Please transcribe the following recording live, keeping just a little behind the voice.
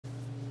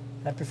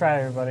Happy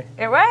Friday, everybody.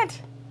 It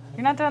went.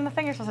 You're not doing the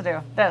thing you're supposed to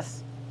do.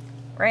 This.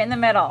 Right in the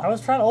middle. I was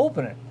trying to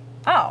open it.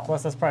 Oh.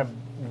 Plus, that's probably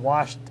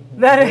washed.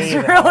 That is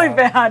really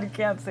bad. You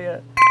can't see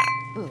it.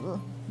 I'm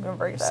going to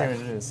break that. See what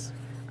it is.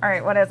 All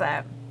right, what is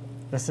that?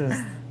 This is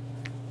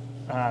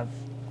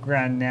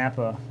Grand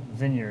Napa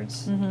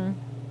Vineyards. Mm-hmm.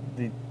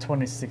 The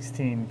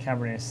 2016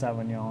 Cabernet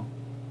Sauvignon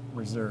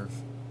Reserve.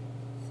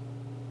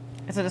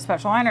 Is it a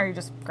special line or you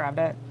just grabbed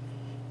it?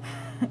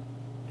 You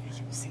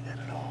can't see that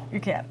at all. You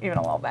can't, even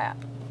a little bit.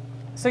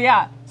 So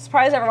yeah,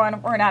 surprise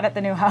everyone, we're not at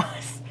the new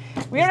house.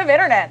 We don't have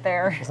internet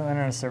there. There's no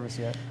internet service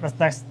yet.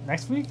 That's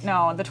next week?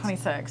 No, the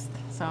 26th.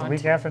 So the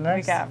week after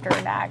next? Week after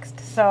next.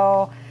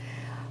 So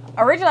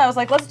originally I was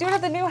like, let's do it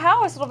at the new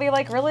house. It'll be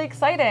like really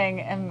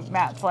exciting. And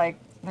Matt's like,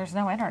 there's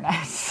no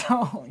internet,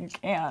 so you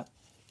can't.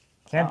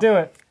 Can't do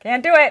it.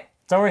 Can't do it.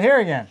 So we're here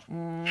again.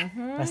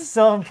 Mm-hmm. I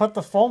still haven't put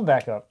the phone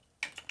back up.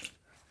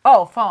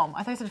 Oh, foam.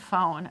 I thought you said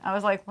phone. I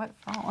was like, what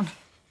phone?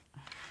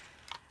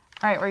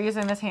 All right, we're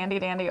using this handy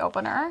dandy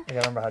opener. I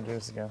gotta remember how to do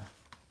this again.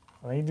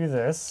 Well, you do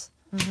this,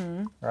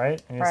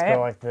 right? And you just go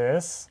like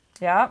this.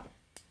 Yep.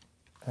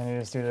 And you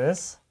just do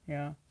this.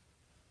 Yeah.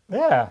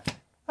 Yeah.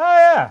 Oh,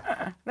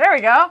 yeah. There we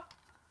go.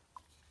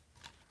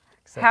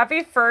 Except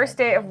Happy first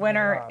day of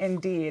winter,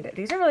 indeed.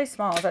 These are really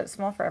small. Is that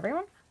small for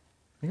everyone?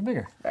 Make it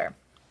bigger. There.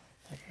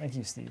 Thank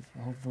you, Steve.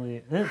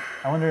 Hopefully,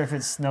 I wonder if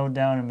it snowed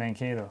down in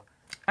Mankato.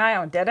 I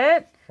don't. Did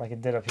it? Like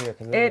it did up here,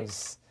 because it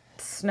was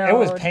snowed. It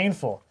was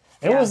painful.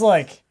 It was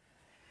like,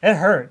 it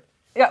hurt.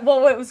 Yeah,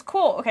 well, it was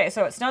cool. Okay,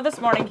 so it snowed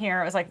this morning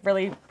here. It was like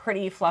really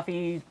pretty,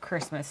 fluffy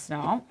Christmas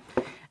snow.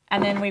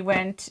 And then we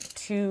went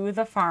to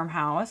the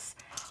farmhouse,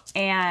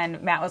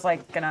 and Matt was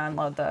like gonna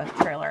unload the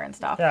trailer and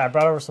stuff. Yeah, I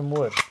brought over some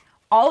wood.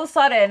 All of a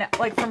sudden,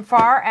 like from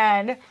far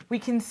end, we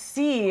can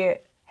see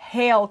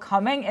hail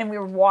coming, and we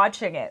were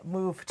watching it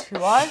move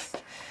to us.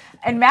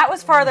 And Matt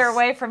was farther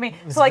away from me.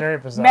 So like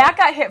Matt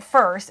got hit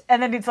first,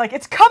 and then it's like,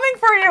 it's coming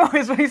for you,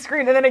 is what he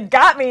screamed. And then it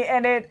got me,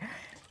 and it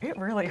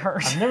really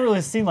hurt. I've never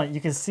really seen, like, you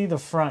can see the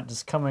front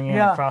just coming in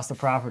across the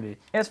property.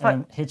 It was fun.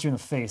 And hit you in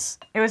the face.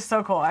 It was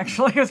so cool,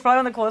 actually. It was probably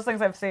one of the coolest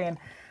things I've seen.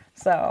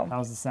 So.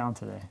 How's the sound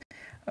today?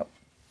 Oh.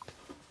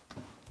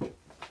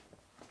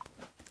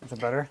 Is it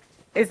better?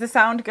 Is the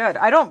sound good?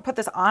 I don't put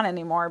this on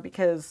anymore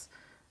because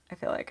I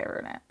feel like I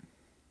ruined it.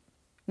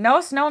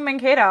 No snow in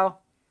Mankato.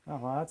 Oh,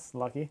 well, that's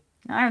lucky.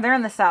 They're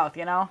in the south,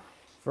 you know?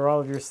 For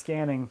all of your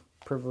scanning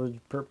privileged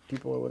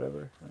people or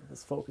whatever,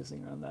 is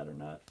focusing on that or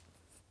not.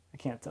 I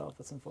can't tell if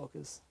it's in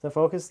focus. Is that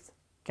focused?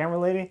 Camera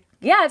lady?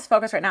 Yeah, it's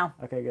focused right now.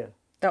 Okay, good.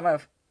 Don't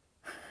move.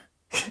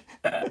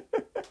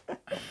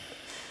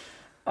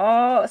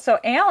 Oh, so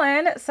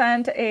Alan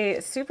sent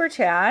a super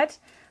chat.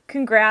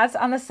 Congrats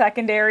on the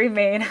secondary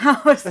main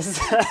house.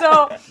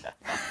 So,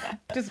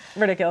 just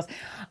ridiculous.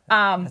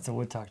 That's a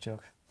wood talk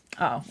joke.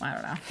 Oh, I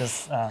don't know.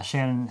 Because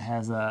Shannon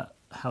has a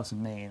house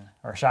in Maine,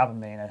 or a shop in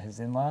Maine at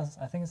his in-laws.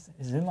 I think it's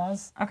his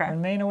in-laws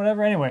in Maine or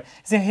whatever. Anyway,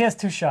 see, he has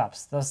two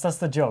shops. That's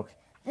the joke.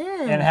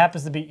 And it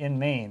happens to be in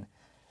Maine,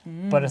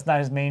 but it's not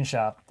his main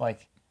shop.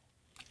 Like,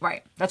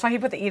 right. That's why he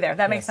put the E there.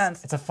 That makes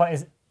sense. It's a fun.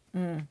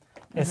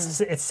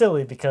 It's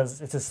silly because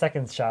it's his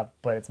second shop,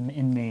 but it's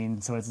in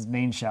Maine, so it's his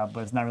main shop,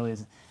 but it's not really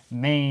his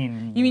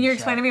main. You mean you're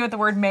explaining to me what the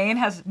word Maine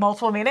has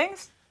multiple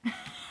meanings?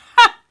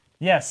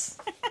 Yes.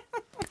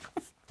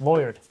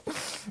 Lawyered.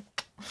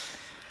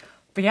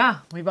 But yeah,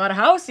 we bought a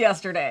house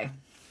yesterday.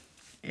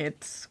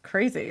 It's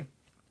crazy.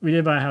 We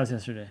did buy a house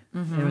yesterday.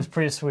 It was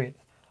pretty sweet.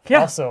 Yeah.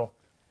 Also,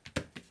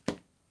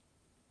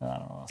 I don't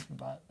know what else we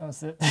bought. That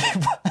was it.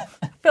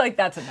 I feel like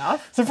that's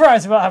enough.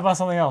 Surprise! I bought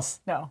something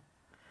else. No.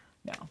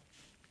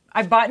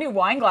 I bought new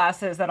wine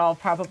glasses that I'll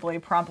probably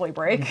promptly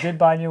break. We did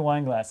buy new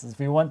wine glasses.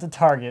 We went to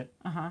Target.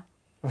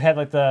 We had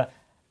like the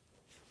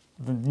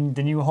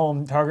new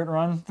home Target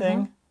run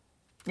thing.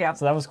 Yeah.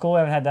 So that was cool. I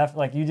haven't had that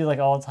like you did like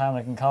all the time,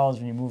 like in college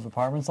when you move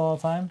apartments all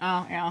the time.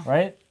 Oh yeah.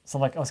 Right. So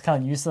like I was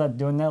kind of used to that,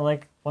 doing that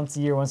like once a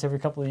year, once every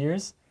couple of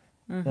years.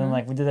 Then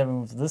like we did that when we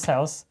moved to this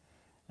house,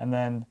 and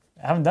then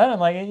I haven't done it in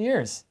like 8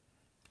 years.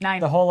 9.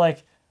 The whole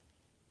like,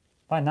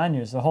 probably 9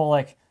 years. The whole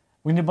like,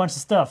 we did a bunch of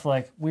stuff,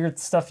 like weird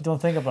stuff you don't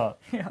think about.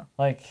 Yeah.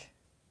 Like,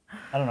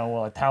 I don't know,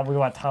 well, like we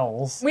bought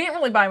towels. We didn't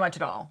really buy much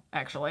at all,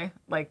 actually.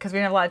 Like, because we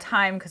didn't have a lot of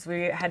time because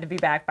we had to be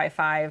back by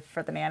 5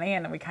 for the nanny,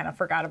 and we kind of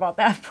forgot about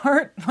that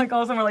part. Like,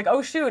 all of a sudden we're like,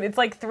 oh shoot, it's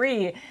like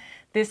 3.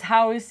 This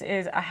house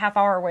is a half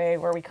hour away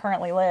where we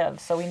currently live,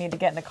 so we need to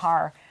get in the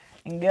car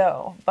and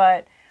go.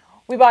 But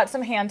we bought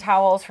some hand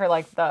towels for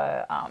like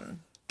the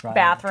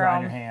bathroom.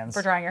 Drying your hands.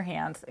 For drying your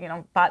hands. You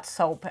know, bought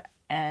soap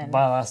and...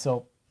 Buy a lot of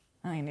soap.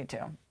 Oh, you need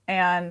to.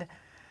 And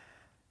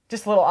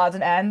just little odds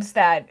and ends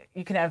that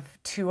you can have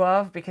 2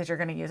 of because you're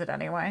going to use it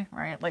anyway,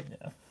 right? Like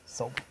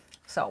soap.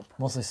 Soap.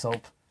 Mostly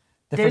soap.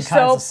 Different Dish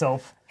kinds of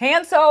soap.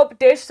 Hand soap,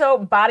 dish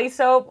soap, body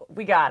soap.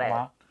 We got it.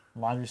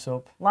 Laundry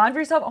soap.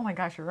 Laundry soap? Oh my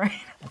gosh, you're right.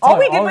 All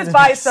we did was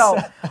buy soap.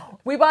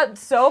 We bought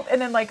soap and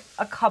then like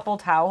a couple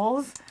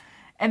towels.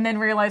 And then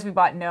realized we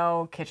bought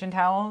no kitchen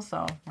towels,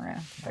 so we're going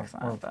to fix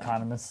that. Or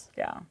condiments.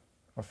 Yeah.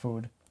 Or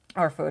food.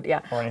 Or food,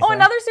 yeah. Or oh,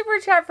 another super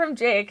chat from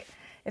Jake.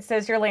 It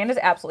says, your land is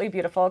absolutely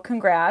beautiful.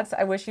 Congrats.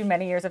 I wish you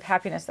many years of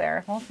happiness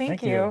there. Well,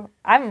 thank you.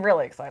 I'm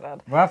really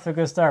excited. We're off to a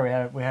good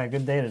start. We had a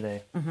good day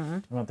today. We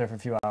went there for a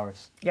few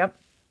hours. Yep.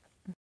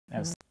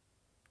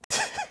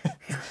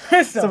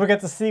 So we got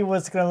to see what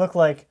it's going to look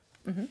like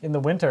in the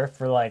winter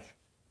for like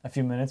a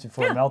few minutes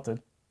before it melted.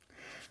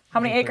 How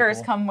many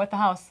acres come with the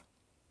house?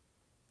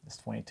 It's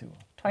 22.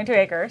 22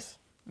 acres.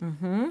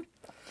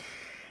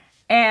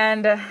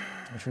 And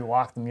which we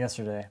walked them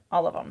yesterday.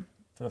 All of them.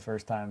 For the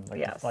first time.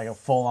 Like, like a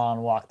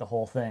full-on walk, the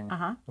whole thing.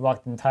 We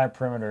walked the entire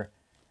perimeter.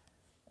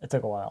 It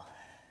took a while.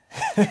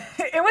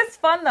 It was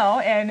fun, though,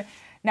 and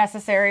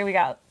necessary. We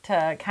got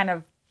to kind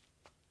of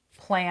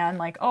plan,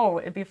 like, oh,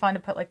 it'd be fun to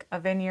put, like, a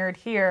vineyard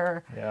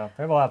here. Yeah,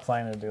 we have a lot of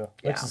planning to do.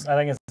 Which is, I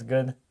think it's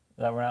good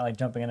that we're not, like,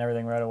 jumping in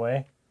everything right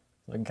away.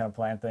 So we can kind of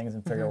plan things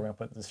and figure out where we're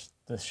going to put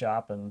this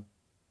shop and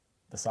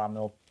the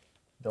sawmill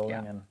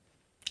building and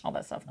all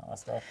that stuff.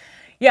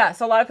 Yeah,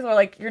 so a lot of people are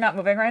like, you're not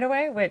moving right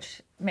away,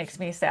 which makes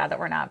me sad that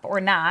we're not. But we're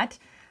not,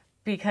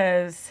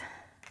 because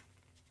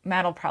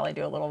Matt will probably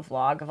do a little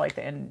vlog of like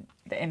the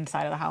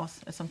inside of the house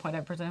at some point,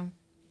 I presume.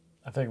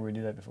 I figured we'd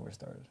do that before we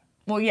started.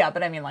 Well, yeah,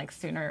 but I mean like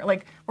sooner.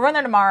 Like we're on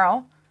there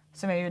tomorrow,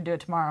 so maybe we'd do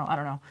it tomorrow. I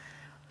don't know.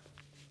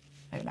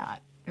 Maybe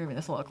not. Maybe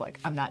this will look like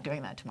I'm not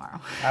doing that tomorrow.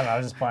 I don't know. I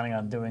was just planning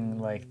on doing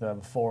like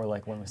before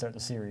like when we start the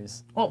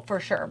series. Well, for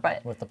sure,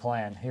 but with the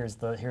plan. Here's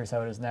how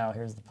it is now.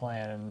 Here's the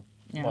plan,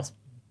 and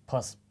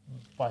plus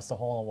bust a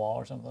hole in the wall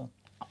or something.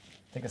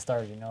 Take a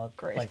start, you know.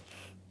 Great. Like,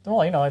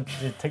 well, you know,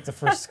 you take the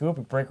first scoop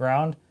and break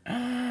ground.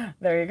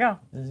 There you go.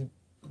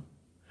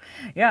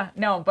 Yeah,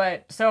 no,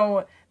 but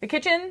so the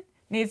kitchen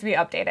needs to be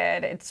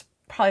updated. It's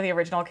probably the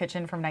original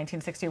kitchen from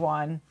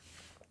 1961.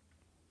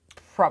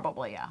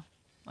 Probably, yeah.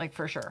 Like,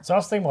 for sure. So I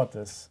was thinking about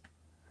this.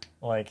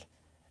 Like,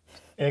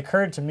 it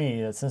occurred to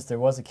me that since there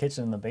was a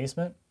kitchen in the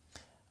basement,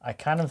 I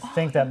kind of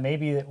think that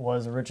maybe it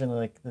was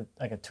originally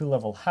like a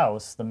two-level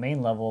house. The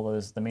main level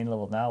is the main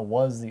level now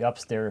was the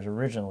upstairs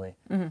originally.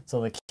 So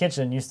the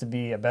kitchen used to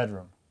be a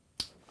bedroom.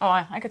 Oh,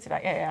 I could see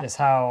that. Yeah, yeah. Is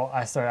how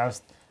I started.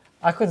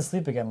 I couldn't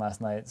sleep again last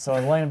night, so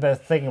I was laying in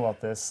bed thinking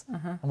about this.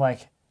 I'm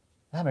like,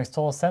 that makes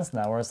total sense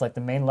now. Where it's like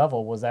the main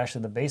level was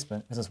actually the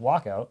basement. It's this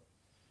walkout.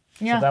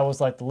 Yeah. So that was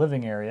like the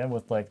living area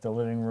with like the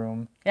living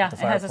room, the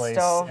fireplace, it has a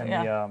stove,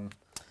 and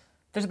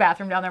there's a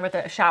bathroom down there with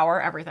a shower,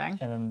 everything.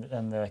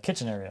 And the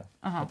kitchen area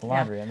with the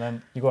laundry. And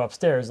then you go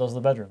upstairs, those are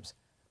the bedrooms,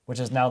 which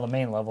is now the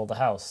main level of the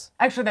house.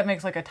 Actually, that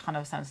makes like a ton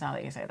of sense now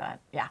that you say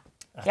that. Yeah.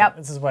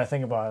 This is what I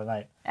think about at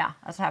night. Yeah,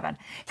 that's what happened.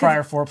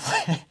 Prior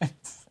foreplay.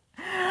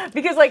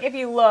 Because like if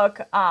you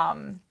look...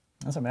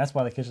 that's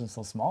why the kitchen's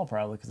so small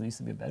probably, because it used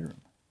to be a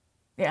bedroom.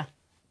 Yeah.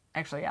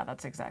 Actually, yeah,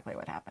 that's exactly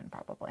what happened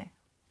probably.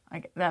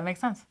 That makes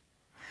sense.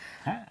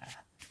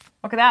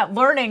 Look at that.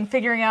 Learning,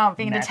 figuring out,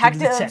 being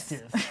detectives.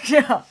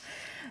 Yeah.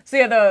 So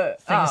yeah,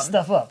 thinking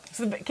stuff up.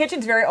 So the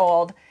kitchen's very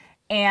old,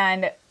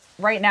 and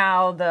right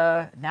now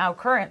the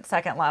current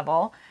second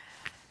level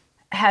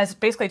has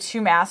basically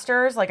two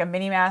masters, like a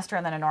mini master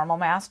and then a normal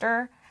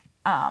master,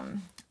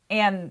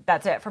 and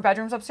that's it for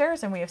bedrooms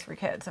upstairs. And we have 3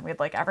 kids, and we had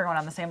like everyone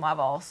on the same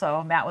level.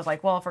 So Matt was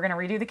like, "Well, if we're gonna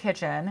redo the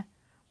kitchen,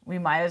 we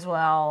might as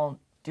well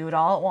do it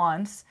all at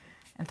once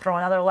and throw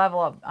another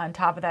level up on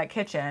top of that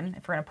kitchen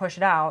if we're gonna push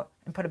it out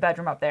and put a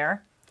bedroom up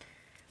there."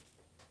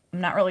 I'm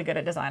not really good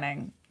at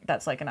designing.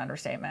 That's like an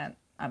understatement.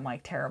 I'm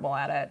like terrible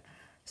at it.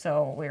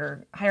 So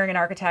we're hiring an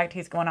architect.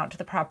 He's going out to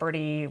the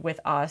property with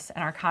us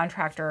and our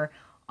contractor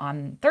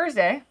on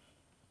Thursday.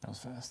 That was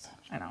fast.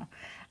 I know.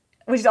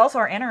 Which is also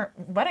our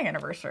wedding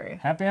anniversary.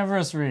 Happy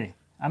anniversary.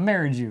 I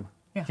married you,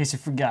 in case you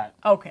forgot.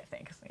 Okay,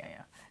 thanks.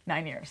 Yeah.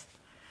 9 years.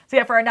 So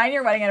yeah, for our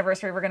 9-year wedding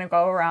anniversary, we're going to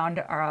go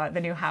around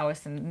the new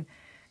house and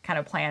kind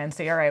of plan and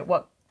see, all right,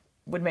 what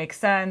would make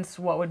sense?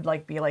 What would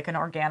like be like an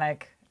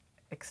organic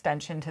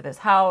extension to this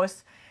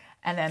house?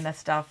 And then the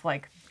stuff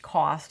like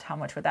cost, how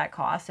much would that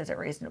cost? Is it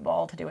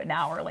reasonable to do it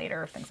now or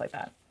later? Things like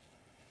that.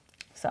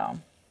 So.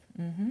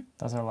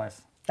 That's our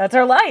life. That's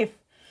our life.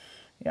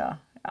 Yeah.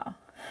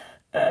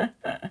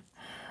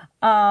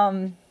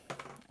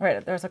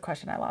 Wait, there's a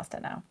question. I lost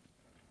it now.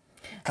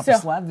 Couple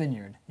Slab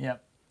Vineyard.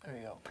 Yep. There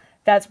you go.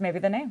 That's maybe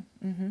the name.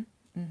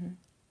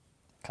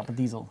 Couple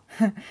Diesel.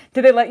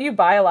 Did they let you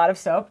buy a lot of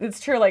soap? It's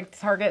true, like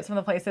Target, some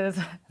of the places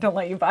don't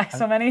let you buy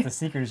so many. The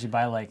secret is you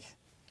buy like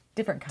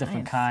different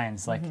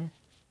kinds. Like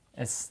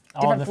it's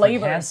all different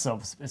flavors. Hand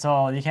soaps. It's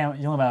all you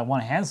only buy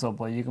one hand soap,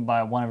 but you can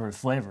buy one every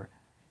flavor.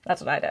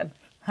 That's what I did.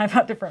 I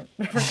bought different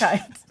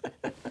kinds.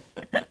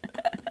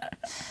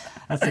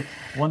 That's like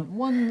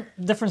one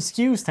different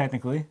SKUs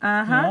technically. You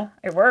know?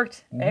 It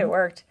worked. It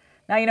worked.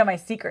 Now you know my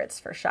secrets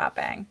for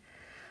shopping.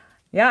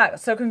 Yeah,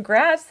 so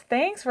congrats.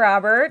 Thanks,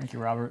 Robert. Thank you,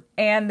 Robert.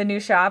 And the new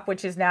shop,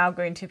 which is now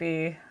going to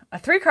be a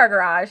 3-car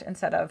garage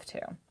instead of 2.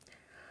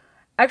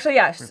 Actually,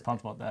 yes. Pretty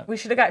pumped about that. We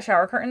should have got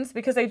shower curtains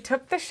because they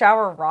took the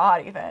shower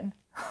rod even.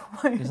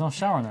 There's no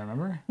shower in there,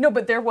 remember? No,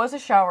 but there was a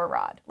shower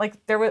rod.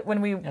 Like there was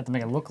when we. You have to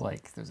make it look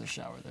like there's a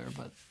shower there,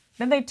 but.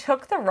 Then they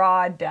took the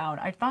rod down.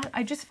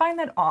 I just find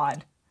that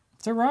odd.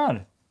 It's a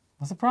rod.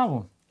 What's the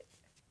problem?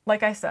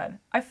 Like I said,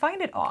 I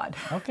find it odd.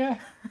 Okay.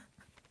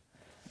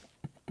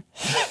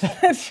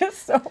 It's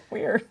just so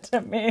weird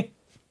to me.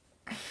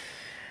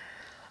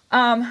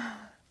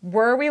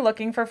 Were we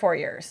looking for 4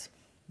 years?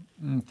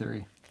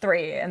 3.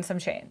 3 and some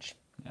change.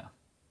 Yeah.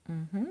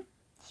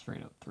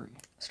 Straight up 3.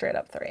 Straight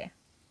up 3.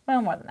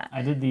 Well, more than that.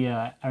 I did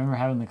I remember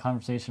having the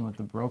conversation with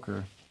the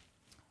broker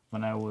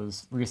when I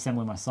was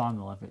reassembling my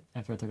sawmill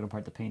after I took it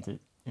apart to paint it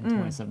in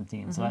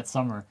 2017. So that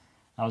summer,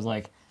 I was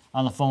like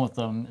on the phone with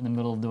them in the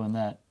middle of doing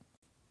that.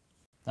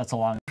 That's how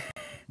long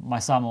my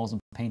sawmill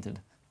wasn't painted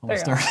when we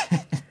started.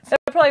 That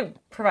probably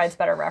provides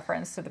better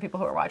reference to the people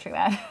who are watching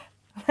that.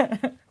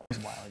 It was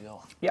a while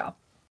ago. Yeah,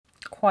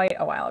 quite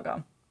a while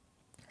ago.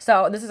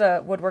 So this is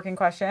a woodworking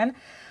question.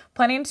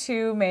 Planning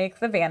to make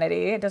the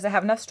vanity. Does it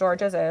have enough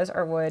storage as is,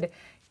 or would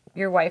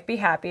your wife be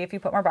happy if you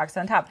put more boxes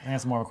on top? I think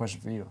that's more of a question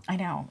for you. I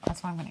know.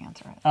 That's why I'm going to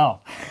answer it. Oh,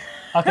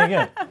 okay,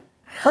 good.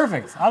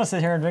 Perfect. I'll just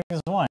sit here and drink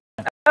this wine.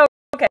 Oh,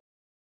 okay.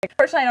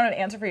 Fortunately, I don't have an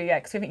answer for you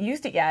yet because we haven't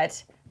used it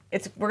yet.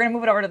 We're going to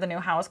move it over to the new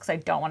house because I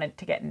don't want it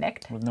to get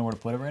nicked. With nowhere to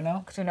put it right now?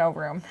 Because there's no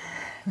room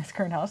in this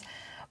current house.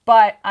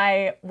 But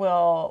I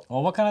will...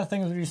 Well, what kind of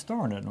things would you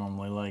store in it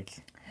normally? Like,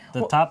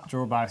 the top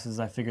drawer boxes,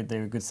 I figured they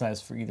were good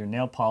size for either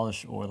nail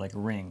polish or, like,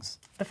 rings.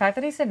 The fact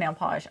that he said nail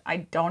polish, I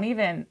don't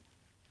even...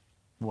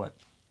 What?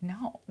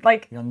 No.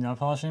 Like... You don't nail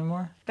polish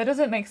anymore? That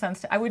doesn't make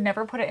sense. I would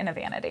never put it in a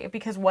vanity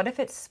because what if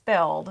it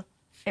spilled?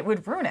 It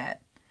would ruin it.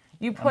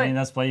 I mean,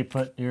 that's why you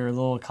put your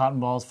little cotton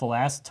balls full of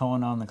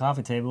acetone on the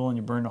coffee table and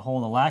you burn a hole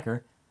in the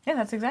lacquer. Yeah,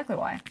 that's exactly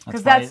why.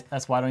 Because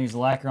that's why I don't use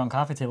lacquer on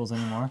coffee tables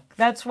anymore.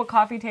 That's what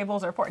coffee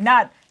tables are for,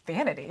 not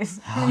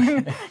vanities.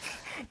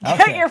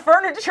 Get your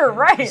furniture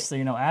right. Just so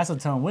you know,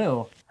 acetone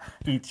will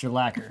eat your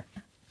lacquer.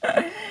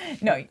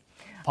 No.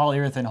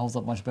 Polyurethane holds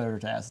up much better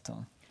to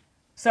acetone.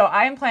 So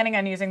I am planning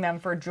on using them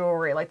for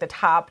jewelry, like the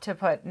top to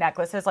put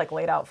necklaces like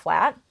laid out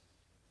flat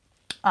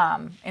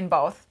in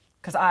both.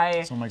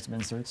 So make some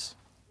inserts.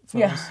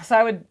 Yeah, so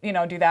I would,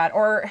 do that.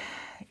 Or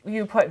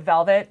you put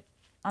velvet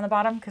on the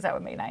bottom because that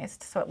would be nice.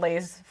 So it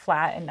lays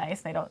flat and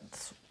nice and they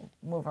don't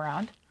move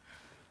around.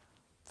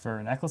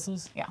 For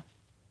necklaces? Yeah.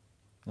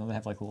 Don't they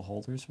have like little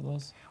holders for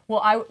those?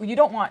 Well, you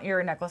don't want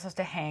your necklaces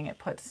to hang. It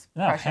puts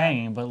Not pressure.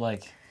 hanging, but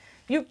like...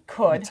 You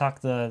could. You tuck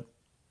the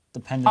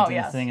pendant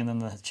in the thing and then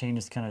the chain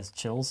just kind of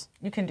chills.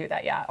 You can do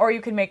that, yeah. Or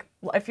you can make,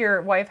 if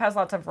your wife has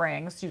lots of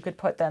rings, you could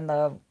put then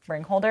the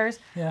ring holders.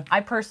 Yeah.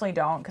 I personally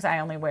don't because I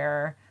only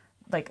wear,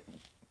 like,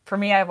 for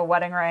me, I have a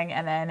wedding ring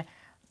and then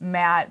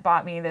Matt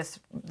bought me this,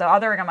 the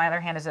other ring on my other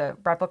hand is a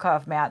replica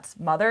of Matt's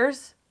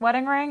mother's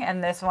wedding ring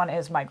and this one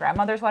is my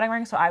grandmother's wedding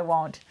ring, so I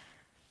won't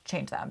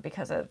change them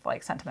because of,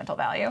 like, sentimental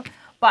value.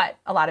 But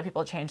a lot of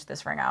people change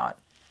this ring out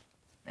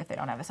if they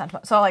don't have a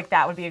sentiment. So, like,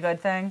 that would be a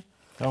good thing.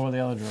 Go with the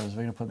other drawers.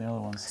 We're going to put in the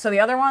other ones. So the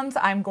other ones,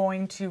 I'm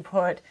going to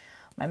put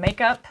my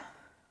makeup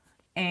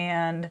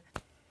and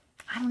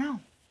I don't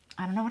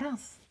know what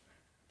else.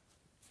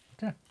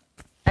 Okay.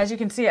 As you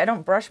can see, I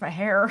don't brush my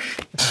hair,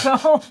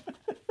 so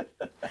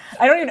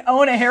I don't even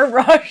own a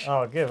hairbrush.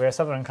 Oh, good. We have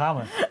something in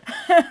common.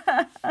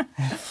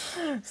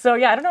 So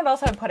yeah, I don't know what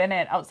else I would put in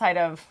it outside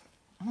of,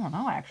 I don't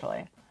know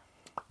actually.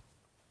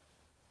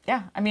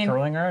 Yeah, I mean.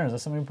 Curling iron? Is that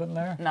something you put in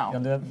there? No. You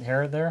don't do that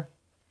hair there?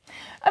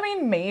 I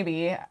mean,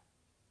 maybe.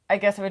 I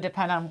guess it would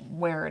depend on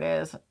where it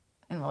is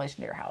in relation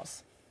to your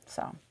house.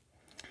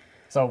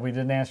 So we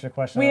didn't answer your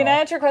question. We didn't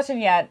answer your question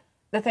yet.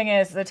 The thing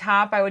is, the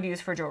top I would use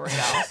for jewelry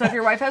though. So if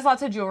your wife has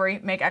lots of jewelry,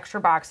 make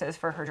extra boxes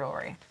for her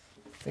jewelry.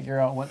 Figure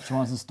out what she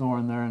wants to store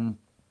in there and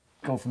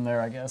go from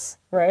there, I guess.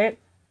 Right?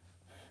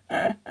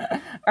 All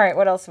right,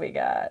 what else we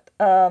got?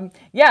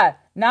 Yeah,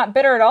 not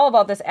bitter at all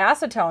about this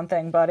acetone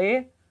thing,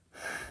 buddy.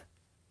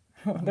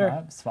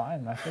 No, it's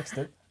fine. I fixed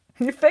it.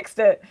 You fixed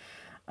it.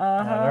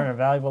 I learned a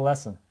valuable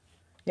lesson.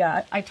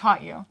 Yeah, I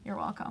taught you. You're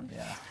welcome.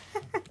 Yeah.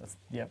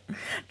 Yep.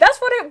 That's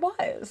what it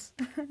was.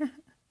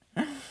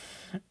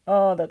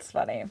 Oh, that's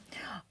funny.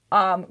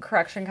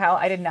 Correction, Kyle.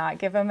 I did not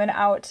give him an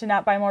out to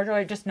not buy more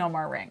jewelry. Just no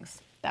more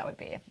rings. That would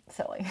be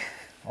silly.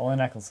 Only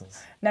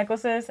necklaces.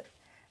 Necklaces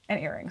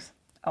and earrings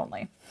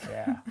only.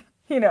 Yeah.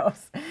 He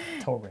knows.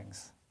 Toe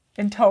rings.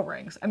 And toe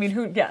rings. I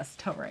mean, yes,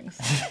 toe rings.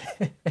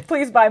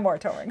 Please buy more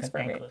toe rings for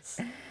anklets.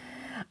 me.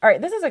 All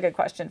right, this is a good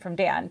question from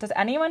Dan. Does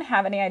anyone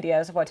have any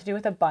ideas of what to do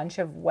with a bunch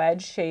of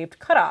wedge-shaped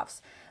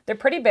cutoffs? They're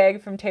pretty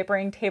big from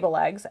tapering table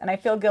legs, and I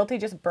feel guilty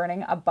just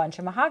burning a bunch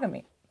of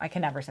mahogany. I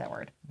can never say that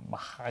word.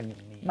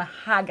 Mahogany.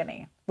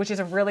 Mahogany, which is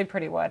a really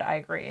pretty wood. I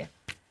agree.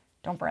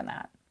 Don't burn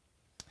that.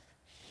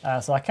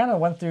 So I kind of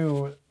went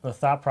through the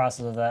thought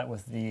process of that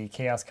with the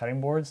Chaos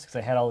cutting boards because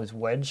I had all these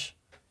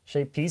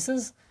wedge-shaped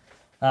pieces.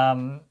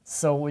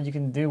 So what you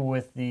can do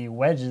with the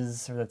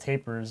wedges or the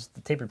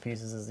tapered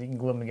pieces is you can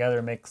glue them together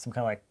and make some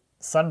kind of like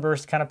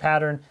sunburst kind of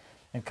pattern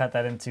and cut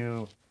that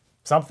into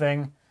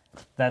something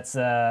that's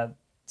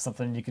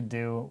something you could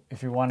do.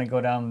 If you want to go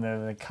down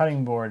the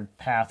cutting board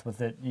path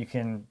with it, you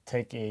can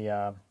take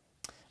a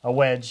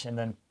wedge and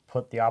then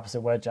put the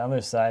opposite wedge on the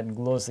other side and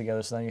glue those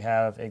together so then you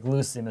have a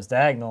glue seam that's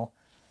diagonal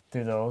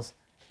through those.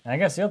 And I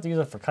guess you have to use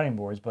it for cutting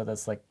boards, but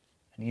that's like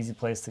an easy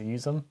place to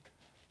use them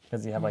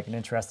because you have like an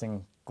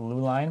interesting glue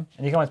line.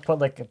 And you can always put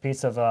like a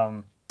piece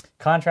of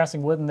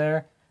contrasting wood in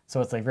there,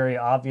 so it's like very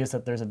obvious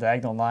that there's a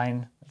diagonal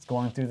line that's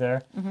going through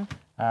there.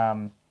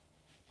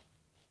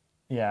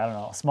 Yeah, I don't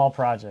know. Small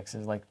projects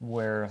is like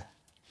where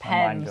my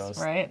mind goes.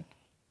 Right?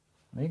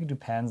 You could do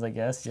pens, I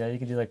guess. Yeah, you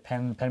could do like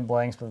pen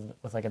blanks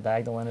with like a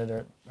diagonal in it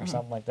or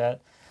something like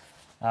that.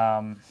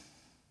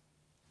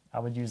 I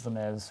would use them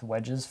as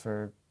wedges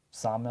for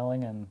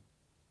sawmilling and.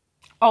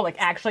 Oh, like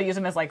actually use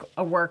them as like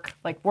a work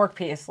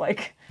piece,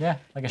 like. Yeah,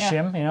 like a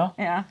shim, you know.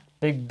 Yeah.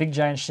 Big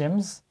giant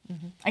shims.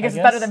 I guess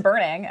it's better than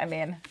burning. I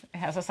mean, it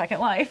has a second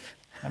life.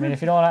 I mean,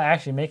 if you don't want to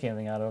actually make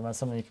anything out of them, that's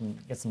something you can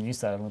get some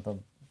use out of with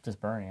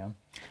just burning them.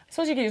 I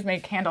suppose you could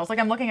make handles. Like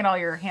I'm looking at all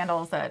your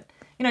handles that,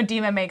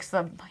 Dima makes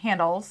the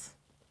handles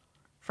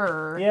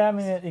for... Yeah, I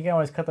mean, you can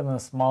always cut them into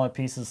smaller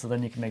pieces so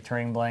then you can make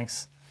turning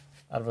blanks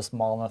out of a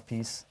small enough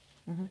piece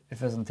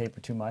if it doesn't taper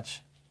too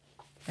much,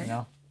 you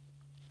know?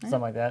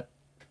 Something like that.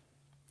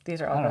 These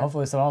are all I don't know,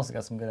 hopefully someone else has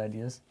got some good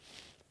ideas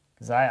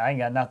because I ain't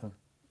got nothing.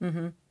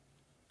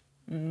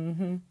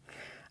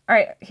 All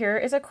right, here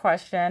is a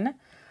question.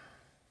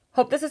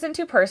 Hope this isn't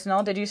too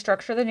personal. Did you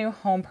structure the new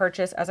home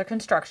purchase as a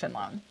construction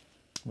loan?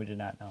 We did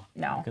not know.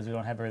 No. Because we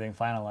don't have everything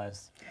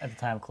finalized at the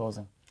time of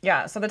closing.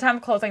 Yeah, so the time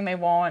of closing, they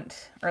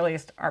won't, or at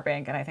least our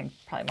bank, and I think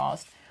probably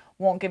most,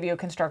 won't give you a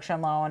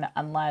construction loan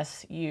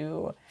unless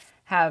you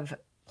have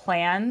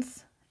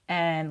plans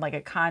and like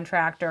a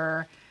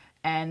contractor.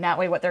 And that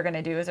way what they're going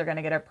to do is they're going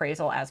to get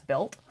appraisal as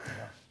built.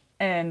 Yeah.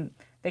 And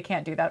they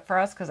can't do that for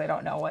us because they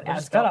don't know what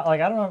as built. Like,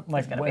 I don't know,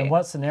 like, in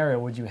what scenario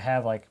would you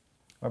have, like,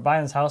 we're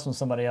buying this house from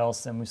somebody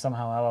else and we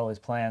somehow have all these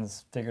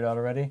plans figured out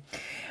already?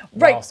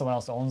 Right. While someone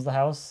else owns the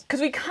house?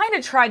 Because we kind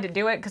of tried to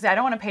do it because I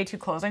don't want to pay 2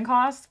 closing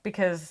costs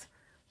because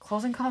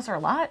closing costs are a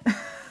lot.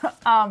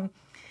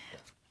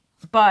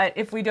 But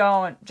if we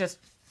don't just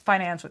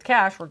finance with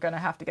cash, we're going to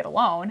have to get a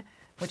loan,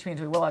 which means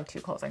we will have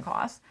 2 closing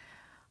costs.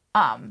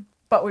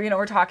 But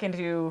we're talking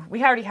to,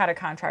 we already had a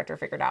contractor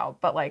figured out,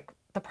 but like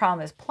the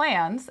problem is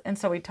plans. And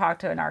so we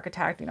talked to an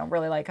architect,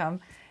 really like him.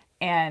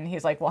 And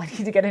he's like, well, I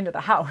need to get into the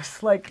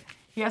house. Like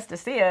he has to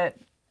see it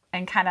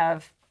and kind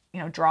of,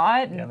 draw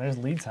it. And, yeah, there's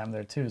lead time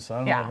there too. So I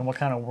don't know in what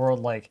kind of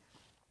world, like,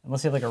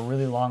 unless you have like a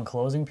really long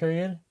closing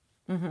period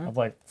of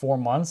like 4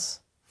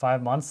 months,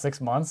 5 months, 6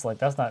 months, like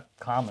that's not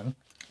common.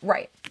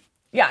 Right.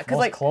 Yeah. Because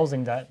like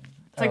closing that.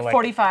 It's like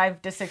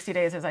 45 to 60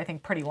 days is, I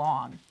think, pretty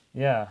long.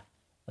 Yeah.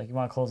 Like you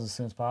want to close as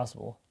soon as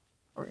possible.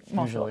 Or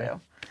most usually.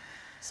 Do.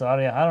 So I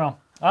don't know.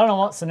 I don't know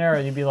what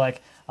scenario you'd be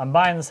like, I'm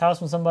buying this house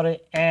from somebody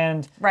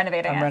and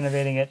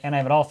renovating it and I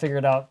have it all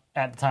figured out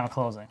at the time of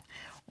closing.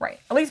 Right.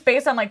 At least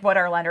based on like what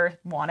our lender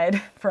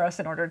wanted for us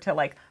in order to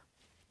like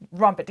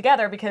lump it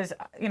together because,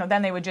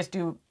 then they would just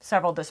do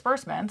several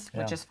disbursements,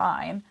 which is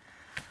fine.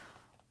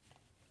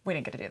 We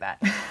didn't get to do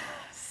that.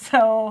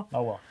 So.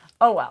 Oh well.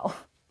 Oh well.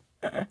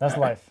 That's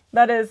life.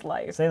 That is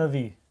life. C'est la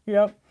vie.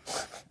 Yep.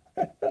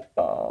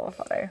 Oh,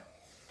 funny.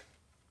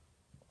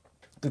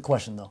 Good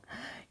question, though.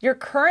 Your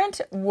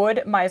current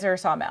wood miser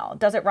sawmill,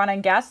 does it run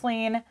on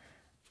gasoline,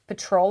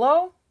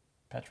 petrol,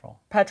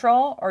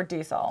 or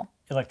diesel?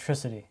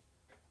 Electricity,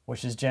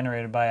 which is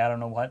generated by, I don't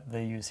know what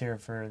they use here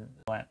for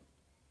the plant.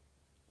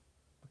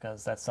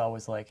 Because that's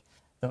always like,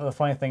 the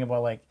funny thing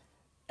about like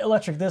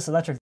electric this,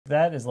 electric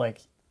that is like,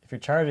 if you're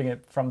charging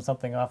it from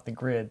something off the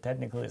grid,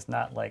 technically it's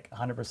not like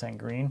 100%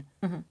 green.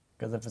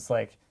 Because if it's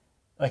like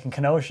in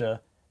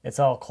Kenosha, it's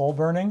all coal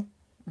burning.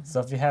 So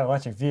if you have an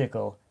electric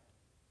vehicle,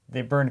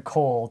 they burn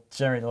coal to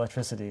generate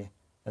electricity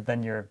that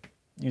then you're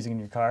using in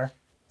your car.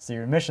 So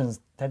your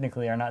emissions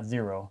technically are not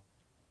zero.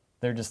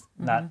 They're just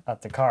not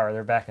at the car.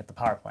 They're back at the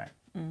power plant.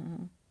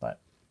 But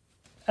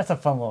that's a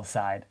fun little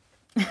side.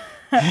 All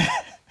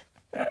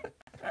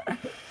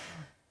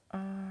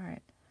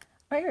right.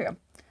 Oh, here we go.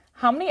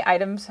 How many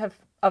items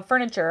of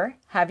furniture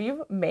have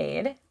you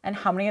made, and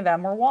how many of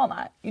them were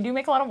walnut? You do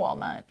make a lot of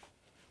walnut.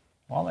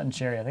 Walnut and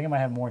cherry. I think I might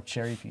have more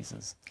cherry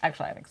pieces.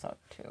 Actually, I think so,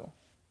 too.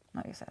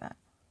 Now you say that.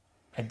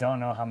 I don't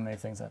know how many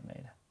things I've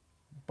made.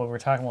 But we're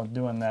talking about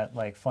doing that,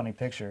 like, funny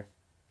picture.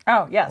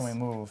 Oh, yes. When we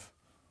move,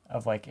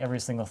 of, like, every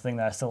single thing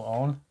that I still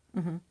own.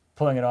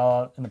 Pulling it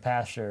all out in the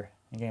pasture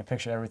and getting a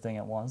picture of everything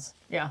at once.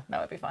 Yeah, that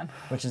would be fun.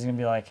 Which is going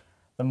to be, like,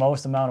 the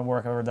most amount of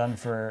work I've ever done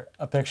for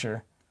a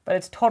picture. But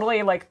it's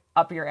totally, like,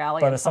 up your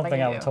alley. But it's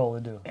something I would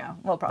totally do. Yeah,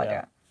 we'll probably do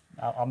it.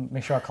 I'll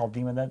make sure I call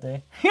Dima that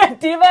day. Yeah,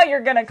 Dima, you're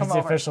going to come over.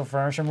 He's the official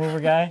furniture mover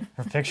guy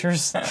for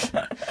pictures.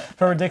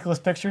 For ridiculous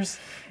pictures.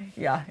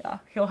 Yeah.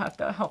 He'll have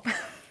to help.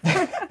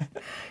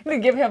 You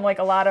give him, like,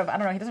 a lot of, I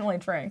don't know, he doesn't really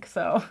drink,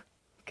 so.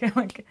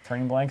 Like,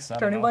 turning blanks?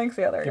 Blanks,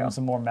 yeah, there you go. Give him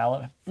some more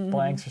mallet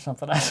blanks or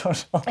something, I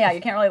don't know. Yeah,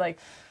 you can't really, like,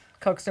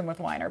 coax him with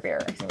wine or beer.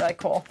 He's going to be like,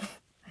 cool.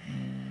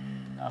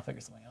 I'll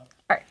figure something out.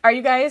 All right, are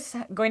you guys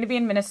going to be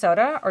in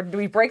Minnesota, or do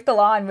we break the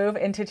law and move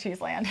into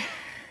Cheeseland?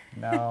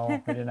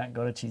 No, we did not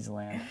go to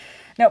Cheeseland.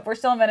 Nope, we're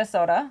still in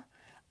Minnesota.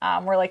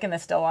 We're like in the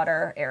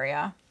Stillwater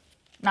area.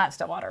 Not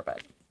Stillwater,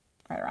 but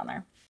right around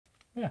there.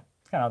 Yeah,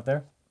 it's kind of out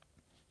there.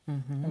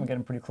 And we're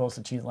getting pretty close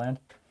to Cheeseland.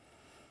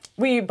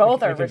 We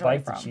both are originally from. We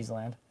could bike to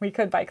Cheeseland. We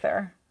could bike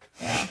there.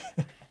 Yeah.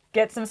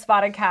 Get some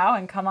spotted cow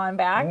and come on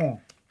back.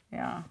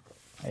 Yeah.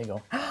 There you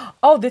go.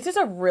 Oh, this is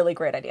a really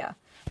great idea.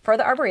 For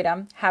the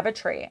arboretum, have a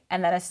tree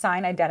and then a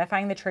sign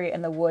identifying the tree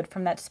and the wood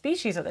from that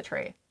species of the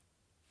tree.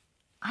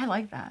 I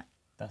like that.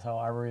 That's how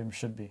arboretum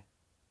should be.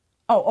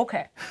 Oh,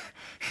 okay.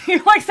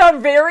 You like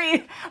sound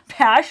very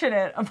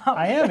passionate about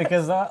I am,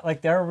 because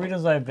like the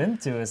arboretums I've been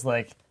to, is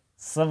like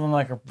some of them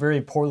like are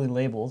very poorly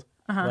labeled.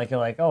 Like you're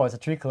like, oh, it's a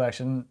tree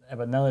collection,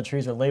 but none of the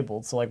trees are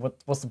labeled. So like,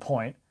 what's the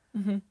point?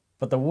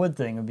 But the wood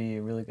thing would be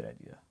a really good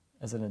idea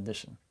as an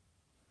addition.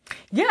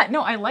 Yeah,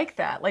 no, I like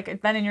that.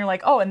 Like then you're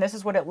like, oh, and this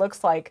is what it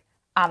looks like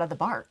out of the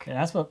bark. And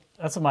that's what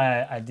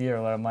my idea,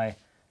 or my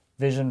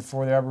vision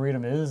for the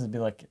arboretum is. It'd be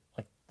like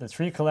the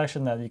tree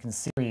collection that you can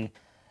see.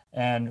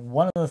 And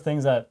one of the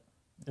things that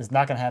is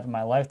not going to happen in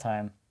my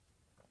lifetime,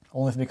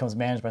 only if it becomes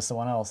managed by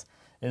someone else,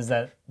 is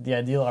that the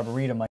ideal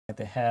arboretum, like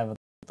they have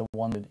the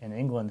one in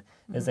England,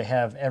 is they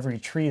have every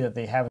tree that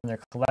they have in their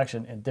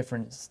collection in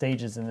different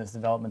stages in its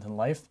development in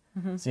life.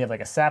 So you have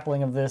like a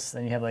sapling of this,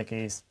 and you have like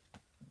a,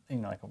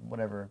 like a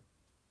whatever,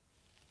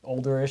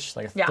 olderish,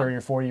 like a 30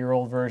 or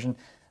 40-year-old version.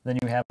 Then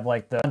you have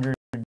like the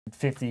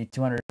 150,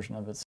 200 version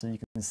of it, so you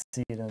can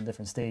see it in the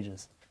different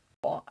stages.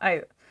 Well,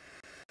 I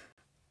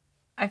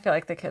feel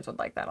like the kids would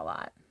like that a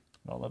lot.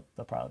 Well,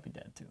 they'll probably be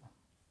dead too.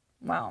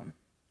 Well,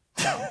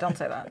 no, don't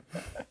say that.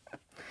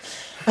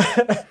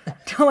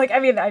 I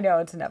mean, I know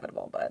it's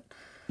inevitable, but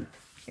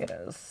it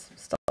is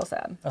still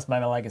sad. That's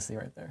my legacy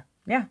right there.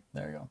 Yeah.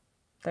 There you go.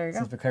 There you go.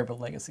 Since we care about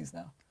legacies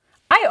now.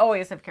 I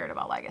always have cared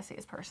about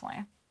legacies,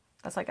 personally.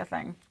 That's like a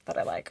thing that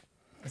I like.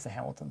 It's a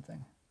Hamilton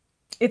thing.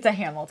 It's a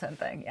Hamilton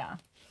thing, yeah.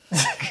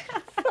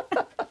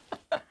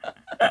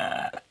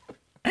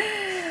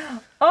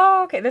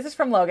 Oh, okay, this is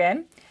from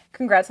Logan.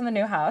 Congrats on the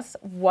new house.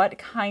 What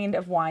kind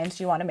of wines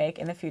do you want to make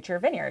in the future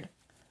vineyard?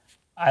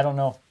 I don't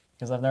know,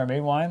 because I've never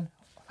made wine.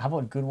 How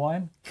about good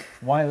wine?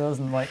 Wine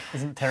that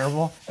isn't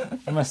terrible. I'm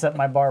gonna set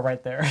my bar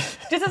right there.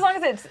 Just as long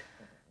as it's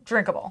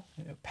drinkable.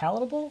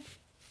 Palatable?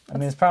 I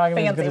mean, it's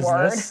probably gonna be as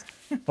good as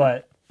this,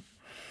 but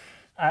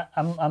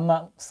I'm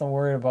not so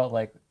worried about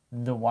like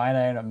the wine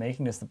I end up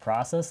making, just the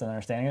process and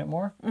understanding it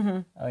more.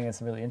 I think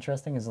it's really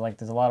interesting. Is like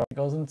there's a lot of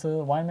goes into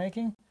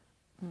winemaking,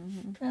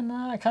 and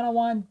I kind of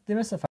want to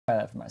demystify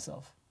that for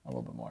myself a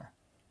little bit more.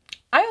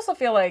 I also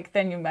feel like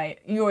then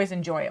you always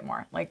enjoy it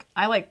more. Like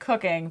I like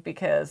cooking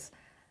because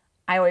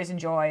I always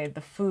enjoy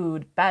the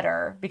food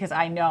better because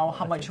I know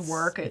how much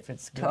work it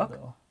took.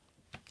 Though.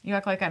 You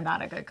act like I'm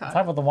not a good cook.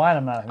 Talk about the wine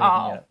I'm not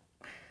making yet.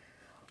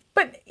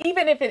 But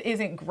even if it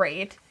isn't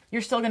great,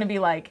 you're still going to be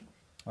like,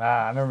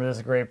 I remember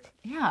this grape.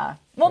 Yeah.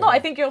 Well, no, I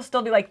think you'll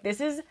still be like, this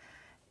is,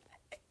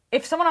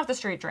 if someone off the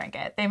street drank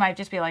it, they might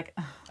just be like,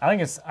 ugh. I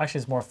think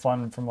it's more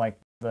fun from like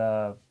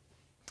the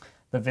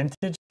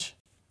vintage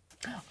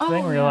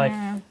thing where you're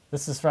like,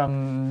 this is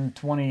from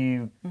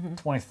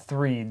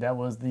 2023. That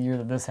was the year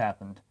that this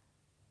happened.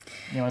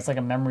 It's like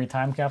a memory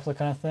time capsule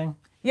kind of thing.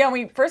 Yeah, when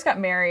we first got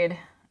married,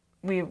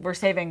 we were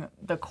saving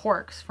the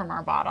corks from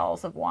our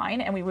bottles of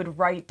wine, and we would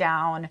write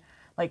down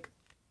like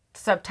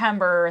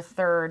September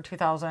 3rd,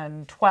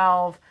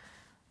 2012,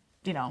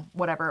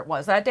 whatever it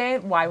was that day,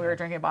 why we were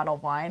drinking a bottle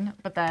of wine.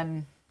 But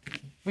then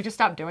we just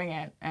stopped doing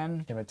it.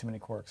 And you had too many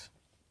corks.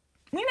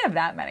 We didn't have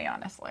that many,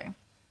 honestly.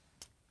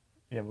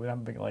 Yeah, we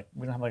don't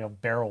have like a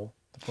barrel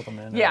to put them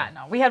in. Yeah,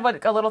 no. We had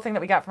a little thing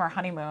that we got from our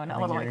honeymoon.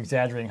 You're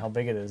exaggerating how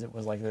big it is. It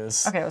was like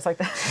this. Okay, it was like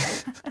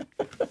that.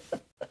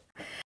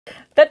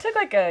 That took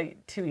like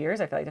 2 years,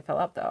 I feel like, to fill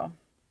up, though.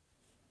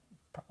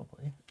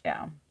 Probably.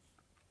 Yeah.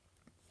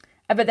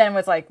 But then it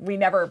was like, we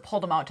never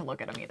pulled them out to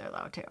look at them either,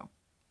 though, too.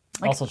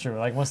 Like, also true.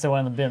 Like, once they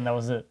went in the bin, that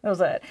was it. That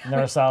was it.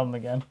 Never saw them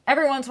again.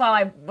 Every once in a while,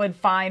 I would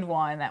find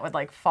one that would,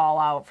 like, fall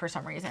out for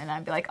some reason. And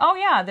I'd be like, oh,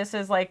 yeah, this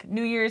is, like,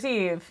 New Year's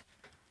Eve.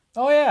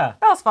 Oh, yeah.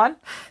 That was fun.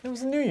 It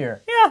was a New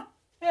Year. Yeah.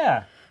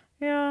 Yeah.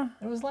 Yeah.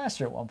 It was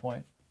last year at one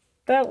point.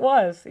 That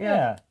was.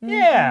 Yeah.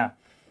 Yeah.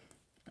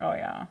 Oh,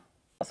 yeah.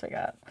 What else we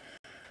got?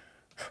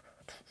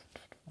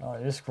 Oh,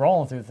 you're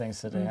scrolling through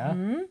things today,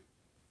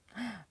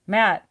 huh?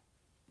 Matt,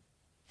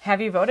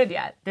 have you voted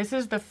yet? This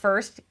is the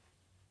first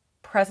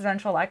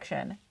presidential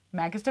election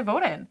Matt gets to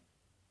vote in.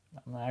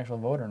 I'm an actual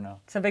voter now.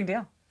 It's a big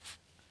deal.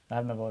 I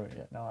haven't voted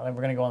yet. No,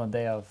 we're gonna go on the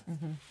day of.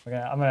 I'm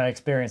gonna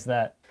experience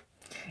that.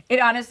 It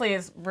honestly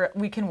is.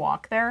 We can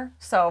walk there,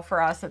 so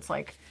for us, it's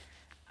like,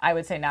 I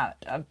would say not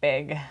a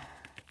big.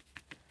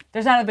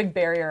 There's not a big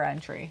barrier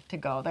entry to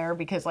go there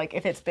because, like,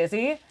 if it's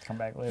busy, come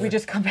back later. We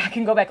just come back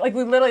and go back. Like,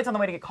 it's on the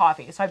way to get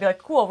coffee. So I'd be like,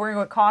 cool, we're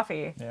gonna go get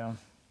coffee. Yeah.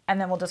 And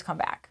then we'll just come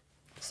back.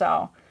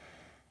 So,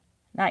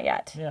 not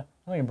yet. Yeah,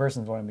 I think in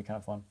person voting would be kind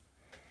of fun.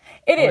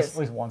 It is. At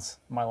least once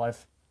in my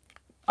life.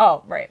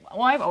 Oh, right.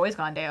 Well, I've always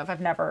gone day of. I've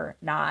never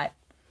not.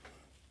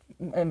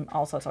 And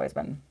also, it's always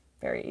been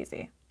very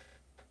easy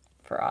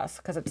for us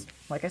because it's,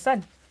 like I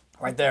said,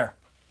 right there.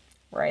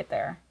 Right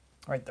there.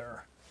 Right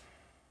there.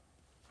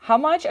 How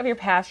much of your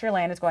pasture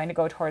land is going to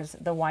go towards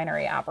the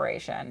winery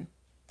operation?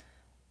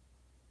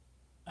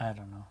 I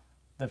don't know.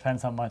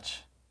 Depends how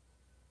much.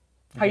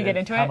 How you get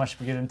into it? How much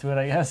we get into it,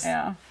 I guess.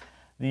 Yeah.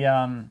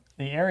 The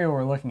area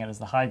we're looking at is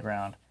the high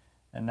ground,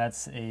 And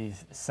that's a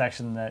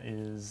section that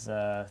is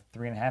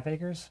 3.5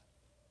 acres,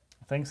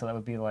 I think. So that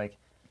would be like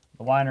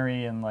the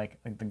winery and like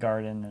the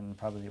garden and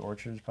probably the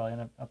orchards probably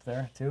up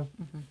there too.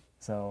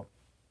 So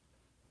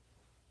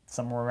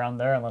somewhere around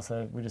there, unless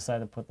we decide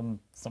to put them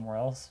somewhere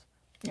else.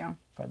 Yeah.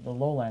 But the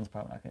lowland's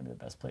probably not going to be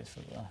the best place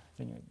for the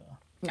vineyard, though.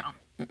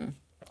 No.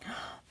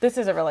 This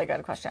is a really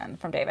good question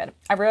from David.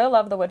 I really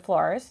love the wood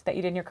floors that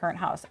you did in your current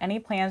house. Any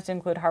plans to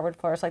include hardwood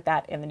floors like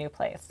that in the new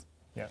place?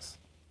 Yes.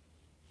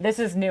 This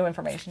is new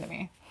information to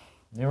me.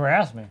 You never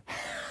asked me.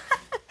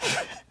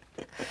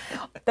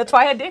 That's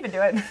why I had David do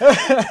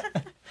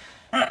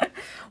it.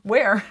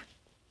 Where?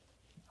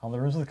 All the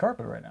rooms with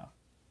carpet right now.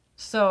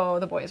 So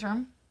the boys'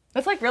 room?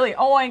 That's like really,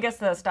 I guess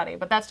the study,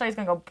 but that study's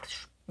going to go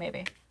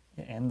maybe.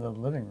 Yeah, and the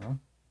living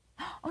room.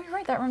 Oh, you're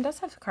right. That room does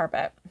have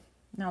carpet,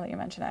 now that you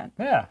mention it.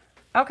 Yeah.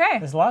 Okay.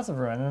 There's lots of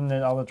room. And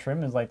then all the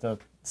trim is like the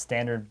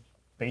standard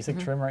basic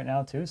trim right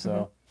now, too.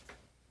 So.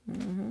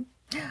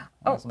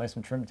 Oh, it's nice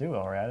and trim, too,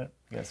 while we're at it.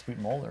 You got a sweet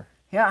molder.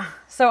 Yeah.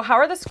 So how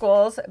are the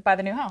schools by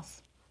the new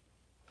house?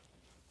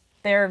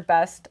 They're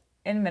best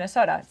in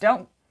Minnesota.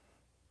 Don't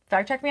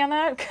fact check me on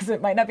that because it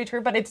might not be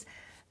true, but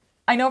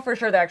I know for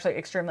sure they're actually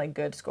extremely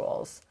good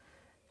schools.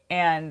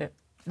 And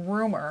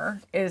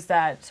rumor is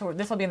that, so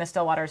this will be in the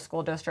Stillwater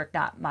School District,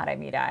 not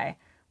Matamidi.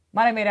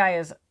 Matamidi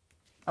is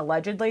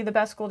allegedly the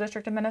best school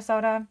district in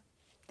Minnesota.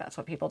 That's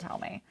what people tell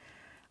me.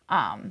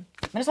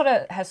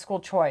 Minnesota has school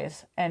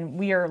choice, and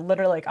we are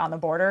literally like on the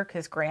border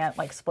because Grant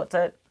like splits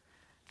it.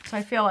 So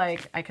I feel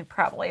like I could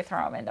probably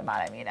throw them into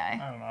Matamidi.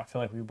 I don't know. I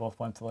feel like we both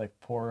went to like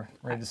poor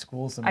rated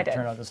schools and I it did.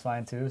 turned out just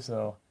fine too.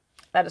 So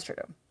That is true.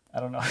 I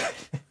don't know.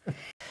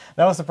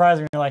 That was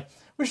surprising. You're like,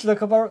 we should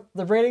look up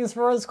the ratings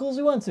for the schools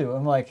we went to.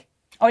 I'm like,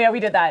 oh yeah, we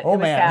did that. Oh, it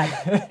was man.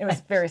 sad. It was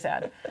very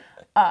sad.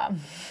 I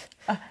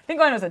think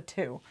mine was a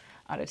 2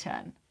 out of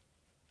 10.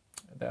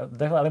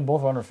 definitely, I think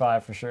both were under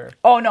 5 for sure.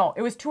 Oh no,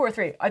 it was 2 or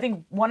 3. I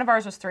think one of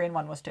ours was 3 and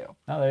one was 2.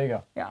 Oh, there you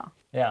go. Yeah.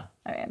 Yeah.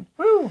 I mean,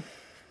 Woo!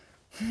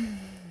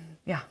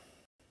 yeah.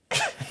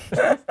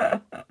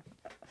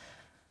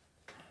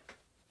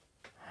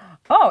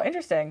 Oh,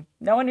 interesting.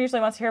 No one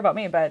usually wants to hear about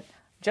me, but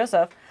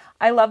Joseph,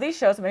 I love these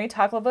shows. Maybe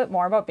talk a little bit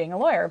more about being a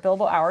lawyer.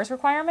 Billable hours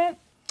requirement.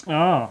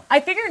 Oh.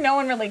 I figure no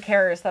one really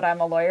cares that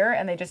I'm a lawyer,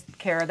 and they just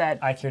care that.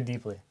 I care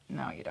deeply.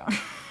 No, you don't.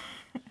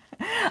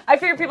 I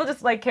figure people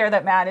just like care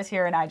that Matt is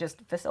here and I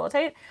just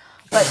facilitate.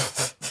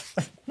 But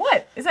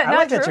what is that I not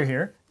like true? that you're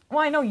here. Well,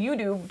 I know you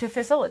do to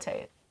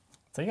facilitate.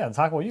 So yeah,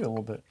 talk about you a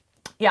little bit.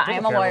 Yeah, I People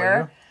am a care about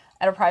lawyer you.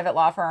 at a private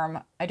law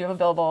firm. I do have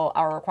a billable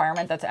hour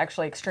requirement that's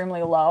actually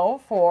extremely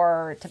low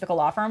for typical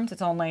law firms.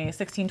 It's only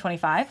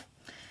 $16.25.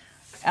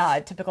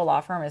 Typical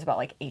law firm is about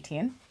like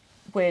 18,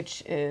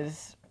 which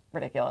is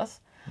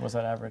ridiculous. What's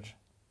that average?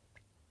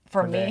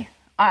 For Per me, day?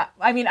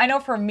 I mean, I know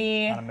for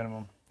me, On a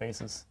minimum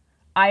basis.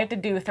 I have to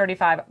do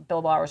 35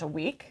 billable hours a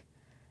week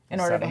in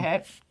order to 7?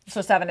 hit.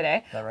 So 7 a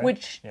day. Is that right?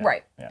 Which, Yeah.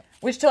 right. Yeah.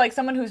 Which to like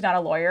someone who's not a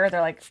lawyer, they're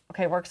like,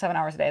 okay, work 7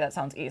 hours a day. That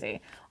sounds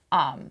easy.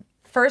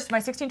 First, my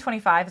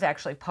 1625 is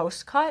actually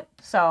post-cut.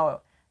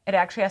 So it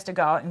actually has to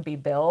go out and be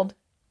billed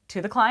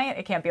to the client.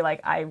 It can't be like,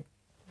 I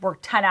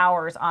worked 10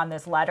 hours on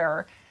this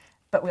letter,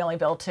 but we only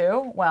bill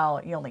 2.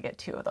 Well, you only get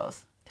 2 of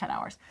those 10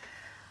 hours.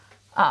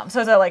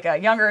 So as like a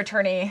younger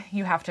attorney,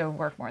 you have to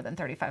work more than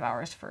 35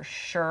 hours for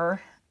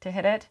sure to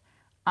hit it.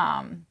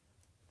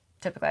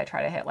 Typically I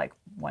try to hit like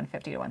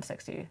 150 to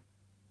 160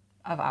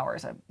 of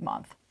hours a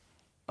month.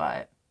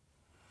 But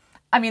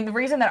I mean, the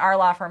reason that our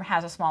law firm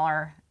has a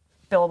smaller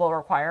billable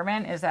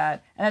requirement is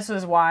that, and this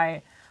is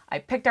why I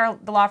picked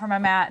the law firm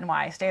I'm at and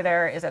why I stay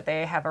there, is that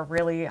they have a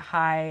really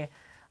high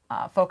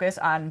focus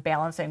on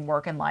balancing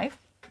work and life,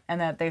 and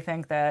that they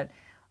think that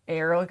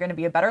you're going to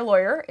be a better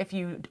lawyer if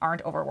you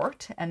aren't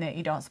overworked and that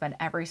you don't spend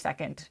every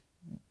second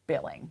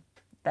billing.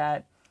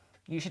 That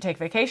you should take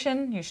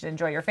vacation, you should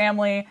enjoy your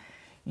family,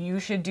 you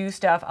should do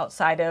stuff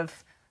outside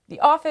of the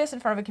office in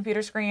front of a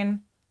computer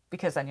screen,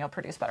 because then you'll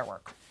produce better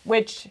work,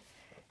 which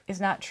is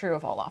not true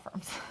of all law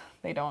firms.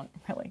 They don't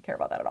really care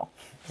about that at all.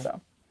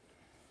 So,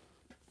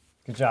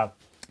 Good job.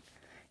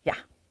 yeah.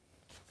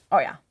 Oh,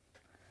 yeah.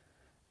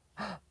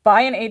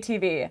 Buy an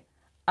ATV.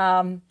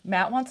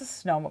 Matt wants a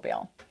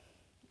snowmobile.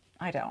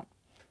 I don't.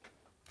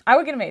 I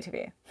would get an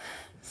ATV.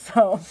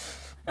 So,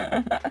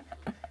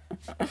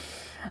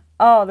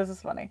 oh, this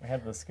is funny. We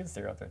had the skid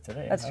steer out there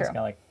today. That's That true. was kind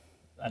of like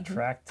a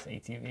tracked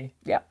ATV.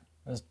 Yep.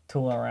 It was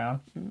tooling around,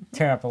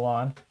 tearing up the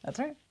lawn. That's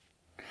right.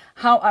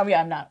 Yeah,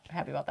 I'm not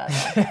happy about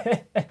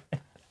that.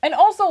 And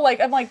also,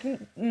 like, I'm like,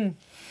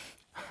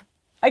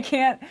 I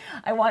can't.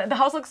 The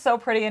house looks so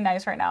pretty and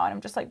nice right now, and I'm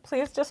just like,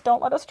 please, just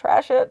don't let us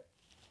trash it.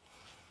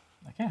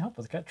 I can't help it.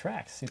 It's got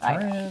tracks. You I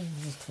turn know. it,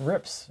 it just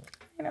rips.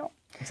 You know.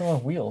 It's on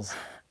the wheels.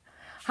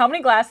 How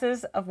many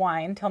glasses of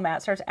wine till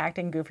Matt starts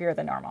acting goofier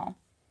than normal?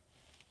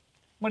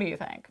 What do you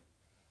think?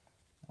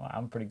 Well,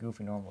 I'm pretty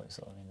goofy normally,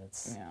 so I mean,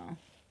 it's. Yeah.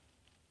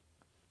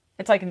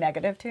 It's like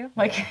negative too.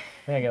 Like, I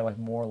think I get like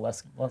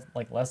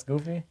less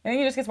goofy. I think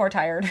he just gets more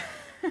tired.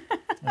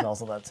 There's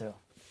also that too.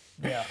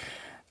 Yeah.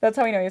 That's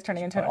how we know he's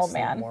turning into an Probably old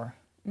sleep man. More.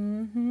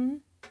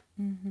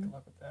 Mm-hmm. Good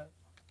luck with that.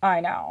 I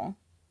know.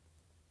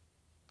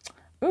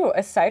 Ooh,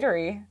 a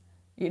cidery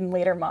in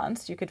later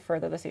months. You could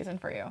further the season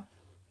for you.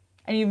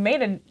 And you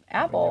made an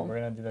apple We're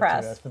gonna do that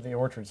press. too. That's what the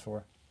orchard's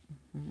for.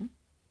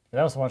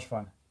 That was so much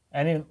fun.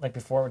 And even like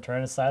before we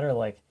turned to cider,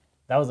 like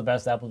that was the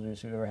best apple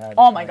juice we've ever had.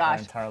 Oh my in gosh. our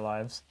entire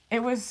lives.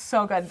 It was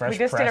so good. Fresh we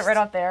just did it pressed. right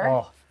up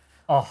there.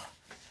 Oh.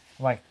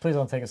 I'm like, please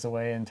don't take us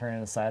away and turn it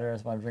into cider. I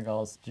just want to drink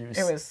all this juice.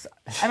 It was.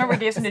 I remember we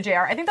gave some to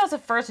JR. I think that was the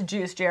first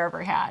juice JR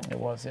ever had. It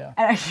was, yeah.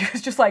 And he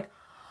was just like,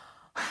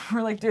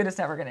 we're like, dude, it's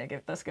never gonna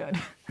get this good.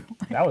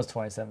 That was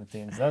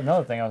 2017. So that was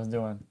another thing I was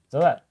doing. So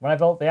that when I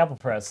built the apple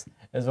press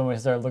is when we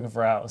started looking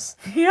for a house.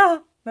 Yeah,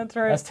 that's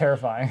right. That's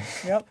terrifying.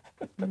 Yep.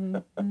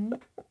 Mm-hmm.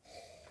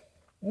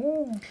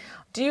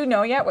 Do you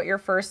know yet what your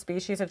first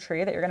species of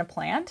tree that you're gonna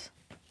plant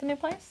at the new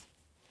place?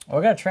 Well,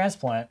 we're gonna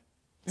transplant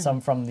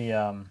some from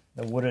the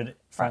wooded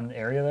front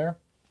area there.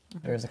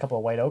 There's a couple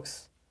of white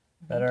oaks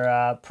that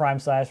are prime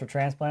size for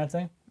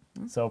transplanting.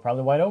 So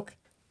probably white oak.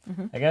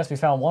 I guess we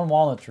found one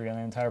walnut tree on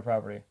the entire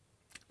property.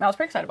 I was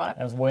pretty excited about it.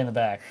 That was way in the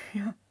back.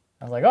 Yeah.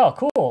 I was like,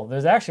 oh, cool.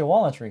 There's actually a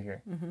walnut tree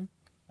here.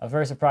 I was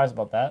very surprised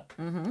about that.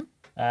 So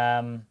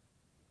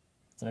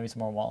maybe some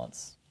more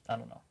walnuts. I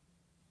don't know.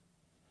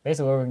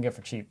 Basically, what we can get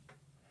for cheap.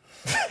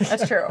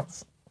 That's true.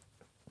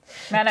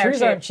 Man,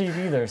 Trees aren't cheap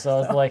either.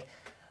 So it's like,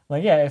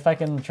 yeah, if I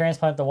can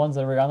transplant the ones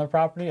that are on the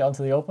property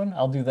onto the open,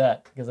 I'll do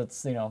that because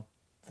it's, you know,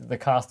 the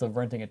cost of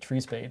renting a tree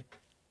spade.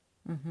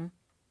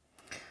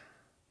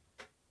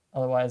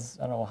 Otherwise,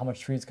 I don't know how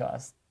much trees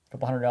cost. A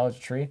couple $100 a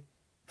tree,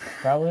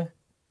 probably.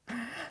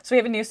 So we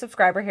have a new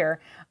subscriber here.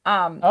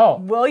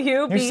 Will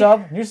you New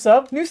sub? New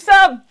sub!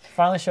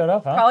 Finally showed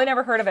up, huh? Probably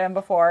never heard of him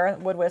before,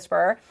 Wood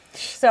Whisperer.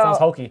 So, sounds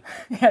hokey.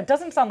 Yeah, it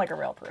doesn't sound like a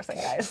real person,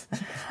 guys.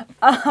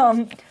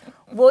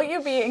 Will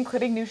you be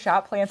including new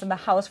shop plans in the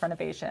house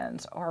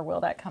renovations, or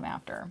will that come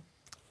after?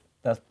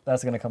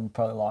 That's gonna come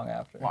probably long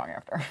after. Long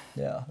after.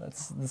 Yeah,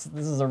 this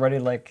is already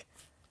like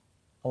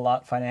a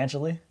lot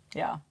financially.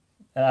 Yeah.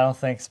 And I don't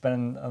think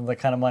spending the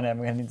kind of money I'm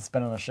gonna need to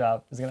spend on the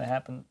shop is gonna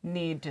happen.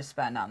 Need to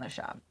spend on the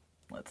shop.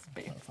 Let's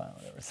be. Fine,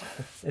 whatever.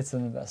 It's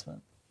an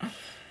investment.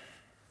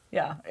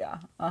 Yeah.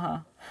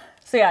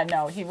 So yeah,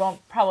 no, he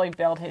won't probably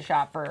build his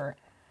shop for.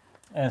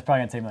 And it's probably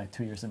gonna take me like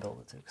 2 years to build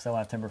it too, because I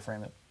want to timber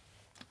frame it.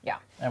 Yeah.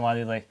 I want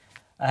to do like,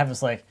 I have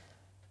this like,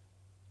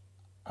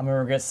 I'm gonna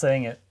regret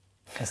saying it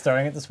and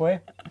starting it this way,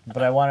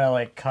 but I want to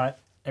like cut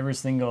every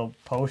single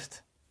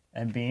post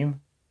and beam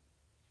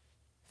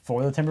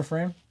for the timber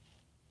frame.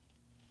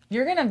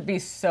 You're gonna be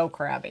so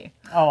crabby.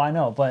 Oh, I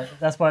know, but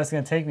that's why it's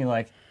gonna take me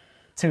like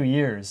 2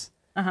 years.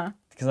 Because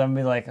I'm gonna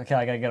be like, okay,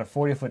 I gotta get a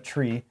 40-foot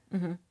tree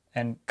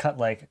and cut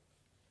like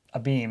a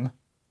beam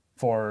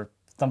for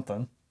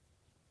something.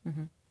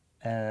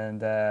 And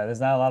there's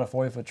not a lot of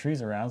 40-foot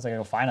trees around, so I gotta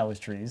go find all those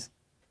trees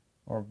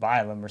or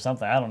buy them or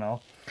something. I don't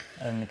know,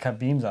 and cut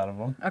beams out of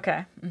them.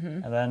 Okay.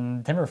 And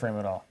then timber frame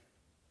it all.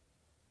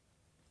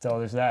 So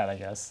there's that, I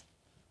guess.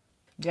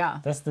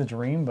 Yeah. That's the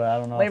dream, but I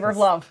don't know. Labor of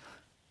love.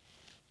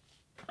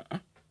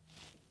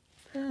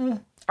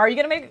 Are you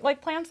gonna make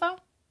like plans though?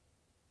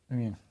 I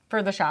mean,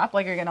 for the shop,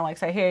 like you're gonna like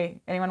say, hey,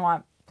 anyone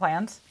want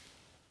plans?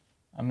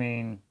 I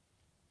mean,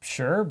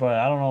 sure, but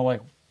I don't know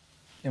like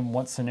in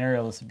what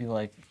scenario this would be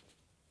like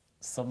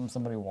something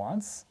somebody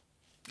wants.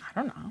 I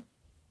don't know.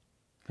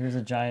 Here's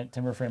a giant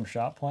timber frame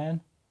shop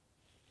plan.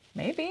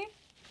 Maybe.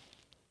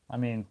 I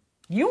mean,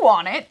 you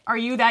want it. Are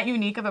you that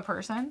unique of a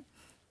person?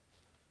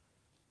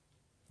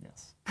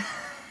 Yes.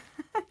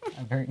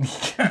 I'm very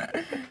unique.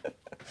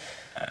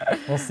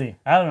 We'll see.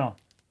 I don't know.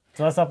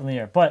 So that's up in the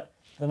air. But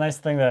the nice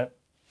thing that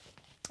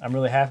I'm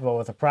really happy about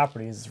with the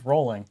property is it's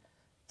rolling.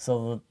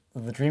 So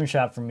the dream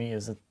shop for me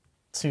is a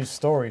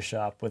 2-story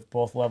shop with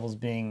both levels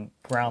being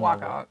ground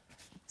level. Walkout.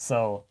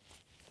 So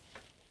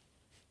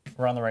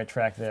we're on the right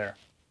track there.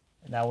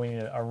 Now we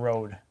need a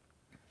road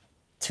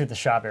to the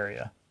shop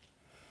area,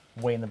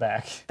 way in the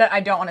back. That I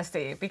don't want to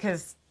see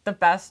because the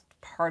best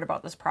part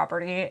about this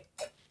property,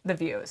 the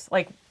views.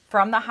 Like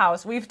from the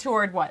house, we've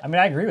toured what? I mean,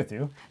 I agree with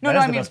you. No, That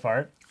is I the mean, best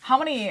part. How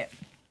many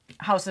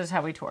houses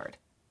have we toured?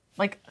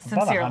 Like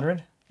About sincerely.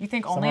 100. You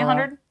think only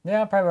 100?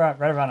 Yeah, probably right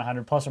around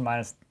 100, plus or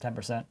minus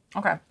 10%.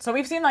 Okay, so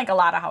we've seen like a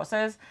lot of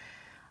houses,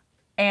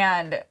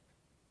 and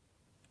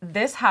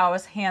this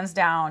house, hands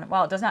down,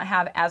 well, it does not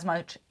have as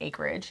much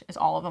acreage as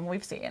all of them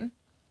we've seen,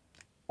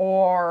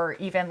 or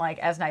even like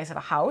as nice of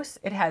a house.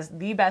 It has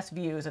the best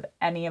views of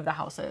any of the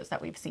houses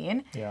that we've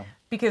seen. Yeah.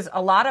 Because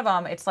a lot of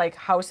them, it's like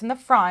house in the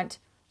front,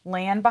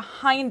 land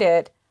behind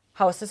it,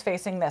 house is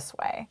facing this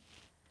way.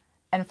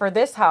 And for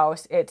this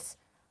house, it's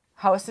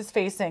house is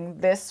facing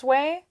this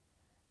way,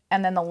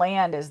 and then the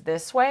land is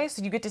this way.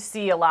 So you get to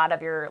see a lot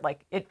of your,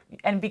 like, it,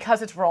 and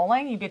because it's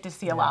rolling, you get to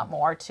see a lot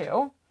more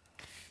too.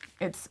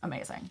 It's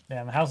amazing.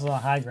 Yeah, and the house is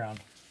on high ground.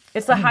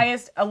 It's the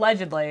highest,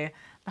 allegedly,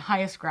 the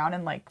highest ground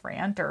in like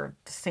Grant or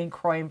St.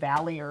 Croix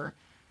Valley or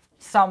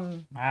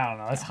some, I don't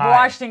know, it's high.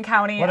 Washington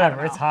County.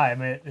 Whatever, it's high. I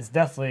mean, it's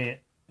definitely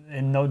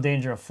in no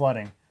danger of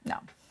flooding. No.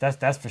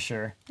 That's for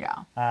sure.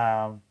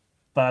 Yeah.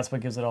 but that's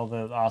what gives it all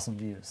the awesome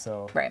views.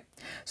 So right.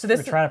 So this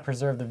we're trying to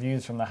preserve the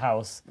views from the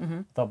house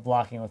without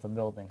blocking it with the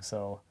building.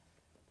 So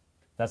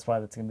that's why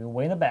that's going to be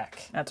way in the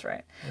back. That's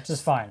right. Which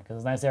is fine because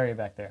it's a nice area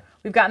back there.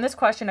 We've gotten this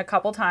question a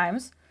couple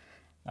times.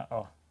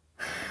 Uh-oh.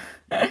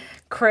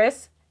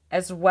 Chris,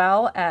 as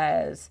well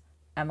as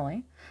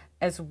Emily,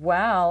 as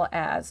well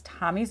as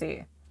Tommy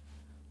Z,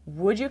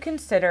 would you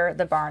consider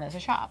the barn as a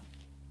shop?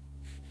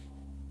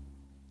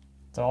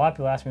 So a lot of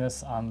people ask me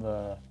this on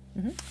the,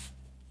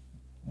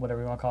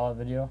 whatever you want to call it,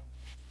 video.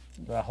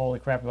 The holy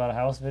crap about a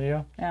house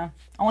video. Yeah.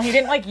 Only he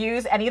didn't like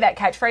use any of that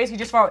catchphrase. He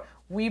just wrote,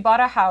 "We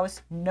bought a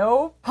house,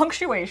 no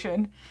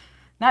punctuation."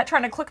 Not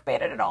trying to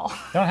clickbait it at all.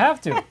 Don't have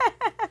to. And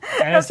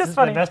That's it's just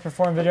funny. the best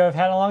performing video I've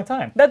had in a long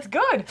time. That's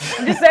good.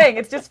 I'm just saying,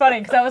 it's just funny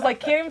because I was like,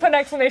 can't even put an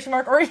exclamation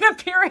mark or even a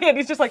period.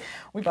 He's just like,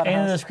 "We bought a In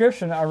house." the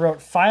description, I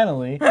wrote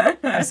 "finally!"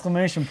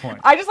 exclamation point.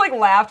 I just like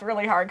laughed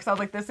really hard because I was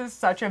like, this is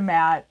such a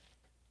Matt,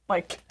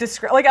 like, I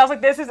was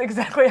like, this is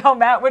exactly how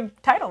Matt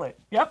would title it.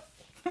 Yep.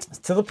 It's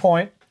to the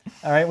point.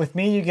 All right, with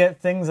me, you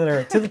get things that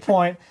are to the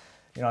point.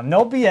 You know,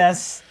 no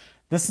BS.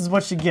 This is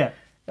what you get.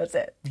 That's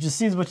it. You just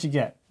see is what you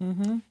get.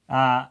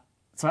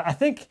 So I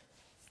think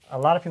a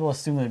lot of people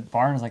assume that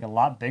barn is like a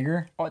lot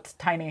bigger Oh, it's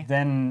tiny.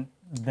 than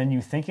you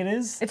think it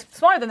is. It's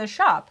smaller than the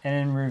shop.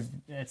 And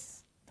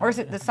it's Or is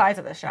it the size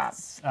of the shop?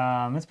 it's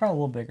probably a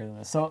little bigger than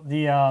this. So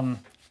the A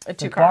the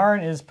two-car. barn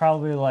is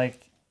probably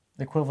like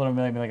the equivalent of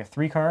maybe like a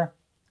 3-car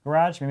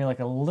garage, maybe like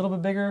a little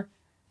bit bigger.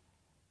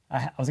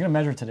 I was gonna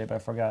measure today, but I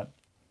forgot.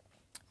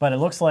 But it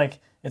looks like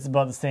it's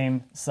about the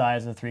same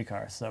size as a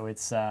 3-car. So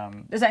it's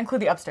Does that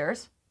include the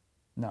upstairs?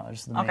 no,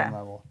 just the main Okay.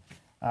 level.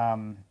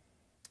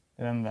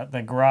 And then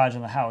the garage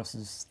in the house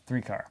is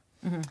 3-car.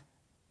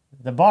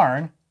 The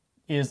barn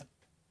is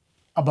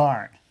a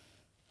barn.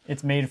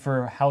 It's made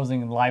for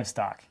housing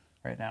livestock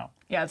right now.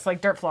 Yeah, it's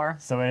like dirt floor.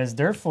 So it has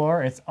dirt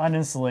floor, it's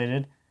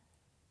uninsulated,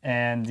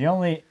 and the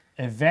only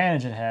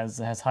advantage it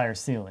has higher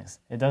ceilings.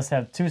 It does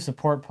have 2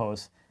 support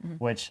posts,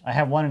 which I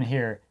have one in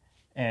here,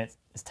 and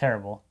it's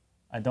terrible.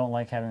 I don't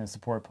like having a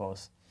support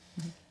post.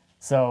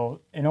 So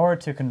in order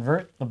to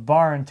convert the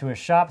barn to a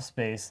shop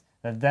space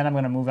that then I'm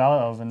going to move out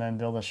of and then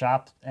build a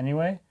shop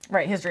anyway,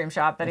 Right, his dream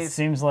shop that it he's...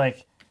 seems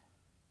like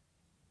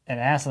an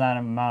asinine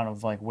amount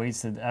of like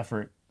wasted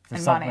effort for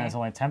And something money. that's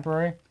only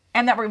temporary.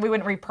 And that we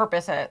wouldn't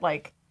repurpose it,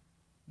 like...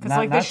 Because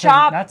like the not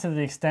shop... not to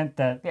the extent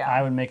that Yeah.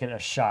 I would make it a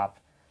shop.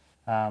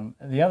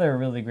 The other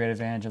really great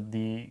advantage of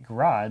the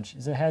garage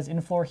is it has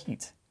in-floor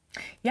heat,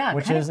 Yeah,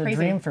 which kinda is crazy. a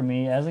dream for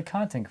me as a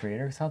content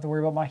creator because I don't have to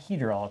worry about my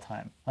heater all the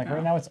time. Like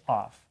right now it's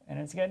off and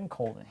it's getting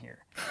cold in here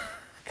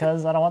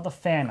because I don't want the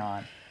fan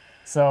on.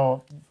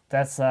 So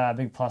that's a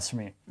big plus for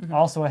me.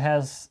 Also, it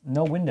has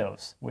no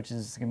windows, which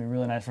is going to be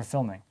really nice for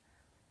filming.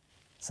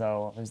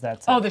 So there's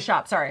that. Oh, the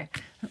shop, sorry.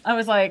 I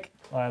was like,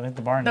 Well, I think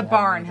the barn. the doesn't have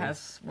barn windows.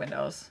 has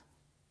windows.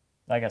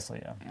 I guess so,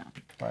 yeah. Yeah.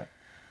 But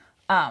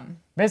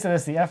basically,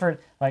 it's the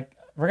effort. Like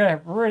we're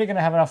already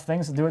gonna have enough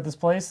things to do at this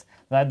place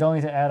that I don't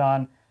need to add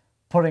on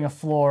putting a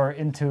floor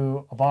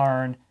into a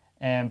barn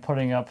and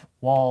putting up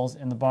walls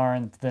in the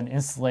barn to then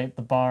insulate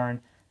the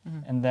barn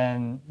and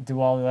then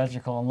do all the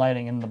electrical and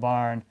lighting in the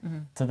barn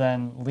to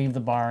then leave the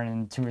barn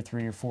in 2 or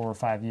 3 or 4 or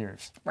 5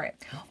 years. Right.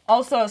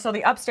 Also, so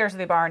the upstairs of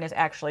the barn is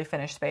actually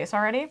finished space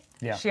already.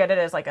 Yeah. She had it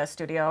as like a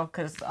studio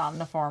because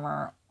the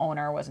former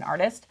owner was an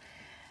artist.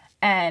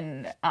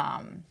 And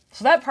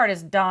so that part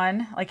is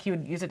done. Like he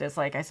would use it as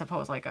like, I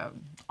suppose, like a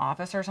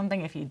office or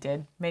something if he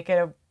did make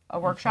it a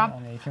workshop. I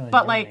mean, you can't really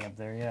But do anything like, up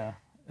there, yeah.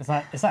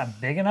 It's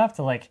not big enough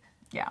to like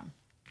yeah.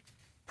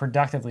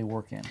 productively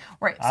work in.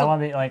 Right. I So,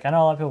 want to be like I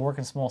know a lot of people work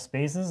in small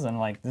spaces and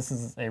like this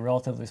is a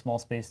relatively small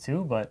space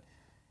too, but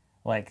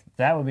like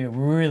that would be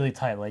really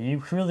tight. Like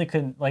you really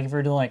couldn't like if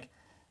you're doing like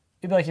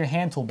it'd be like your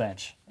hand tool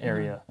bench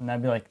area and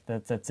that'd be like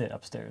that's it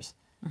upstairs.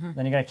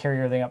 Then you gotta carry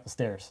everything up the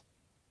stairs.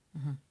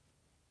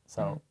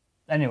 So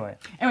anyway.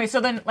 anyway,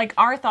 so then like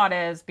our thought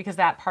is, because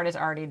that part has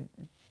already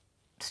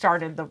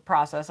started the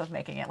process of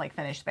making it like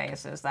finished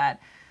space, is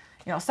that,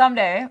 you know,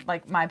 someday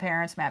like my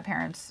parents, Matt's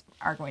parents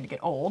are going to get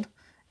old.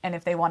 And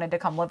if they wanted to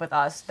come live with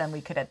us, then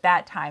we could at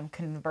that time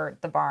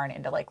convert the barn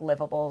into like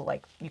livable,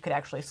 like you could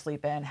actually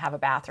sleep in, have a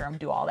bathroom,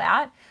 do all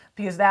that.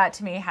 Because that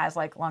to me has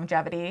like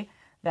longevity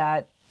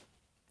that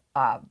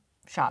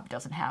shop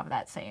doesn't have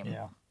that same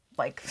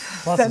like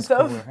Plus sense it's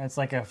of. cooler. It's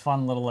like a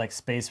fun little like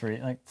space where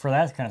you, like for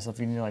that kind of stuff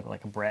you need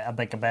like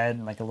a bed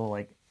and like a little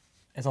like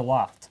it's a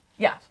loft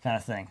Yeah, kind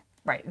of thing.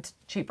 right. It's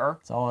cheaper.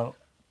 So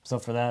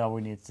for that all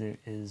we need to do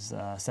is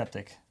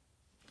septic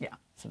Yeah,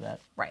 for that.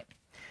 right.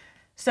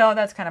 So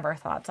that's kind of our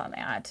thoughts on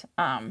that.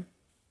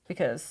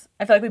 Because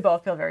I feel like we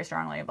both feel very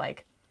strongly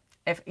like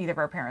if either of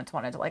our parents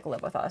wanted to like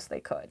live with us, they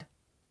could.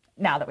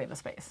 Now that we have the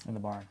space In the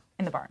barn.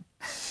 in the barn.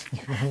 You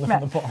live in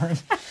the barn.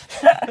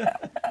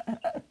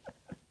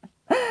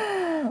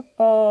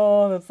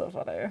 Oh, that's so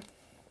funny.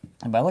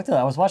 But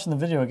I was watching the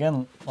video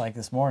again like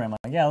this morning. I'm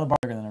like, yeah, the barn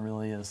bigger than it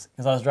really is.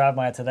 Because I was driving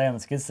by it today on the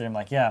skid steer. I'm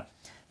like, yeah,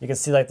 you can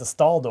see like the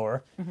stall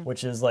door,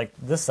 which is like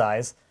this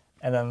size,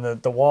 and then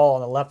the wall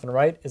on the left and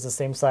right is the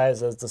same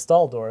size as the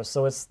stall door,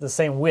 so it's the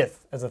same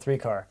width as a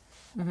 3-car.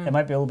 It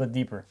might be a little bit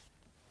deeper,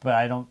 but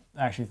I don't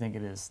actually think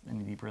it is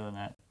any deeper than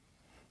that.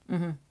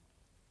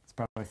 It's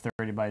probably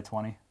 30 by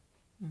 20.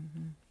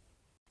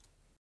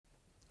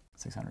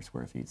 600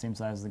 square feet, same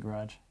size as the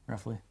garage,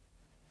 roughly.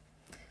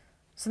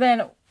 So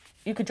then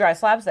you could dry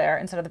slabs there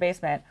instead of the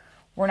basement.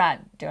 We're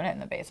not doing it in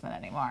the basement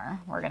anymore.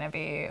 We're going to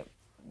be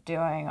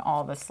doing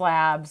all the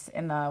slabs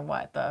in the,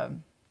 what's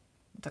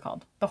it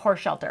called? The horse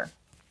shelter.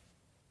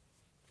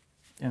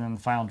 And then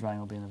the final drying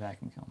will be in the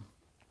vacuum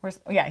kiln.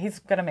 Yeah, he's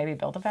going to maybe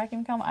build a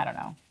vacuum kiln. I don't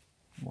know.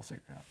 We'll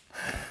figure it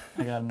out.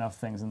 I got enough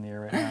things in the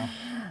air right now.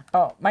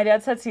 Oh, my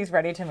dad says he's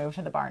ready to move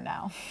to the barn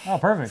now. Oh,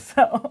 perfect.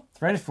 So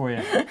it's ready for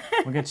you.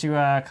 We'll get you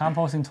a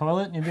composting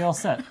toilet and you'll be all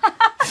set.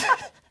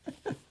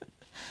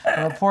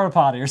 Or a porta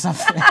potty or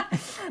something.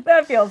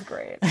 That feels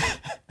great.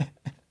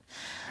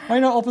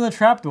 Well, open the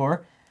trap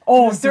door.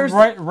 Oh, there's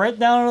right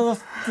down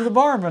to the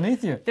barn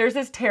beneath you. There's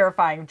this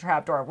terrifying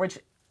trap door, which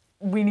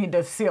we need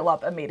to seal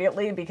up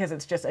immediately because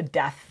it's just a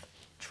death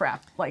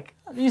trap. Like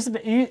it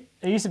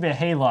used to be a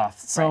hay loft,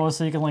 so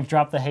you can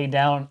drop the hay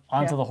down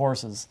onto the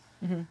horses,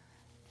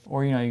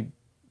 or you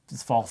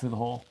just fall through the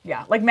hole.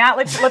 Yeah, like Matt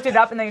lifted it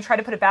up and then he tried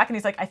to put it back and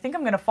he's like, I think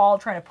I'm gonna fall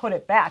trying to put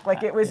it back.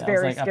 Like it was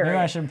very scary. Maybe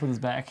I shouldn't put this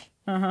back.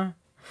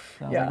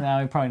 So I was like,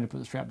 now we probably need to put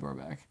this trap door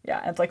back.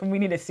 Yeah, it's like we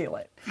need to seal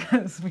it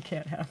because we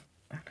can't have.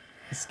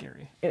 It's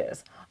scary. It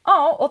is.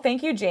 Oh, well,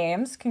 thank you,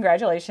 James.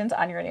 Congratulations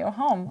on your new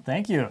home.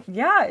 Thank you.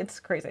 Yeah, it's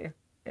crazy.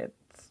 Isn't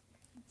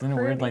it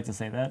weird to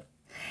say that?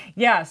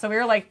 Yeah, so we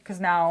were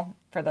because now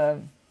for the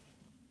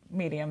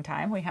medium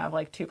time, we have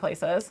 2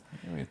 places.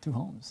 Yeah, we have 2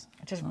 homes.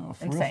 Which is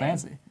insane. Real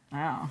fancy.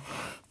 Wow.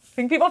 I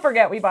think people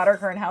forget we bought our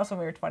current house when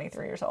we were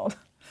 23 years old.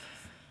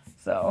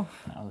 So.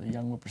 I was a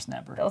young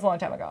whippersnapper. That was a long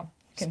time ago.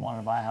 Just wanted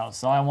to buy a house.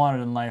 So I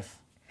wanted in life,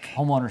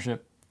 home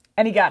ownership.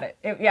 And he got it.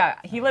 Yeah,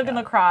 he lived in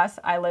La Crosse.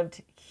 I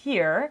lived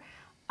here.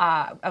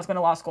 I was going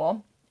to law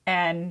school.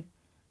 And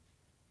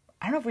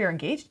I don't know if we were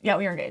engaged. Yeah,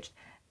 we were engaged.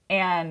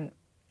 And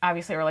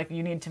obviously we're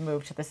you need to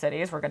move to the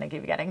cities. We're going to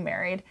be getting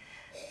married.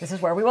 This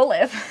is where we will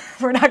live.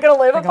 We're not going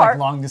to live apart.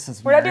 Long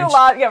distance marriage. We're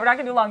not going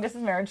to do long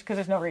distance marriage because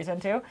there's no reason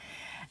to.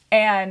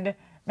 And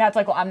Matt's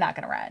like, well, I'm not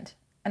going to rent.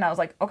 And I was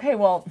like, okay,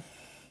 well,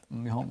 I'm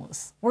gonna be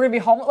homeless. We're gonna be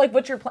homeless.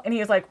 What's your plan? And he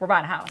was like, we're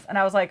buying a house. And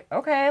I was like,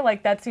 okay,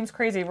 that seems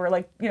crazy.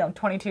 We're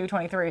 22,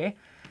 23.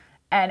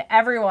 And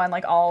everyone,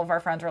 all of our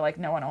friends were like,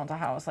 no one owns a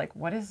house.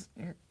 What is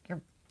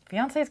your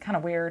fiance is kind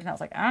of weird. And I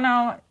was like, I don't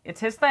know. It's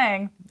his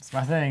thing. It's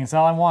my thing. It's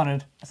all I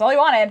wanted. That's all he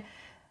wanted.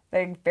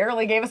 They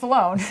barely gave us a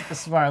loan.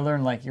 This is why I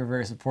learned you're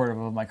very supportive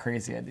of my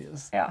crazy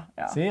ideas. Yeah.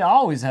 See, I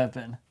always have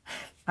been.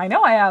 I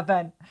know I have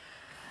been.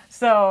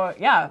 So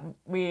yeah,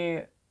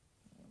 we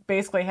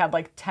basically had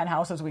 10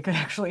 houses we could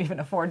actually even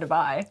afford to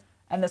buy.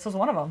 And this was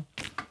one of them.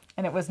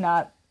 And it was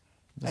not.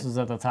 This was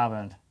at the top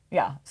end.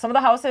 Yeah. Some of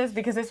the houses,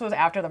 because this was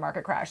after the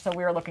market crash. So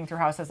we were looking through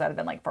houses that had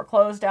been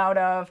foreclosed out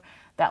of,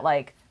 that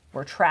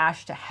were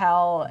trashed to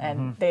hell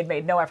and they'd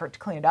made no effort to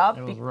clean it up.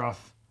 It was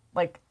rough.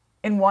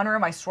 In one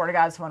room, I swear to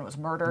God, someone was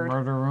murdered. The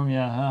murder room,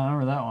 yeah, I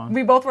remember that one.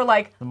 We both were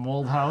the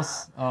mold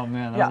house. Oh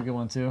man, that was a good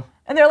one too.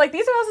 And they're like,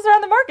 these houses are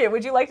on the market.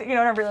 Would you like to, and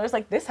everybody was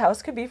like, this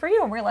house could be for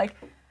you. And we're like,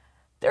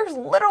 there's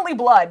literally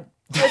blood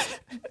just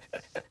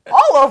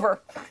all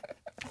over.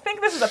 I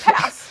think this is a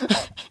pass.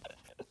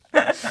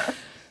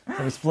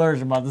 So we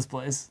splurged about this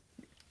place.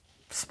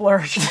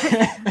 Splurge.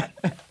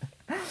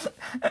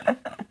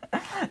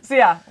 So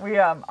yeah, we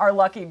are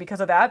lucky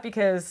because of that,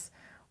 because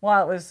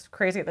while it was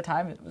crazy at the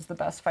time, it was the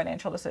best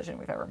financial decision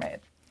we've ever made.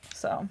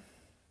 So.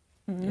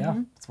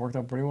 Yeah, it's worked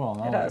out pretty well.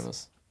 Now look at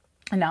us.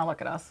 And now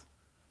look at us.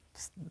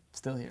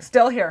 Still here.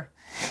 Still here.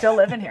 Still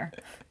living here.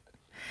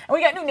 And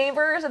we got new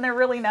neighbors, and they're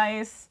really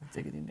nice.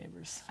 Taking new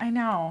neighbors. I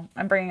know.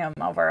 I'm bringing them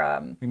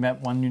over. We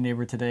met one new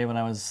neighbor today when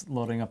I was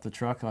loading up the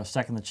truck. I was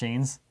checking the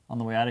chains on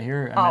the way out of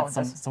here. I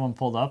met someone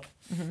pulled up.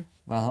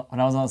 Well, when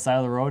I was on the side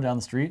of the road down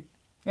the street.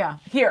 Yeah,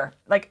 here,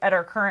 at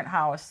our current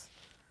house.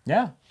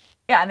 Yeah.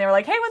 Yeah, and they were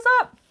like, "Hey, what's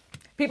up?"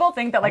 People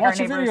think that I watch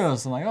our neighbors. your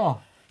videos. I'm like,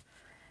 oh,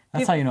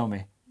 that's how you know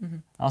me.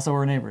 Also,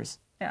 we're neighbors.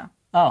 Yeah.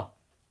 Oh.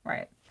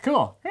 Right.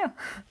 Cool. Yeah.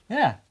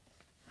 Yeah.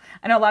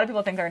 I know a lot of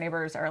people think our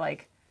neighbors are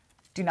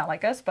do not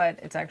like us, but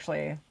it's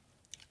actually, I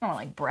don't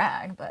want to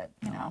brag, but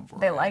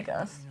they like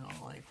us.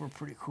 We're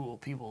pretty cool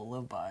people to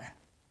live by.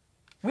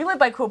 We live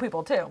by cool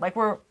people too.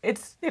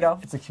 It's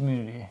It's a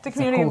community. It's a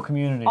community. Cool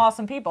community.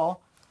 Awesome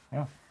people.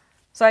 Yeah.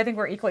 So I think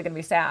we're equally going to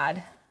be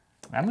sad.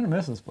 I'm going to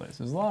miss this place.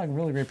 There's a lot of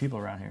really great people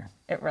around here.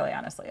 It really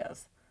honestly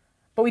is.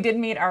 But we did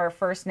meet our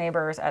first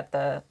neighbors at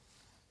the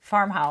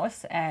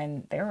farmhouse,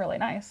 and they were really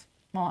nice.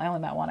 Well, I only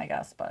met one, I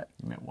guess, but.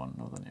 You met one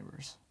of the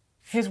neighbors.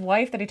 His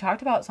wife that he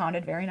talked about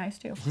sounded very nice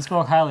too. He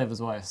spoke highly of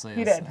his wife, so yes.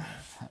 He did.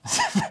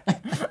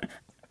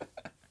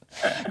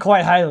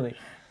 Quite highly.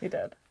 He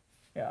did.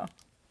 Yeah.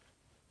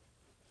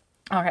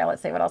 Okay,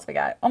 let's see what else we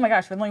got. Oh my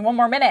gosh, with only 1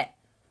 more minute.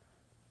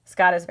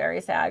 Scott is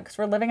very sad because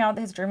we're living out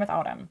his dream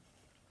without him.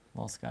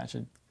 Well, Scott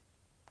should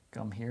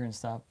come here and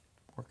stop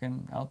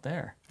working out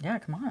there. Yeah,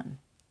 come on.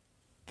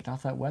 Get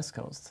off that West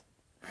Coast.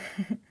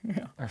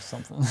 Yeah. Or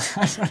something.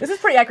 This is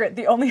pretty accurate.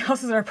 The only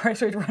houses in our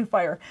price range were on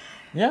fire.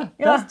 Yeah,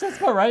 that's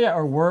about right. Yeah,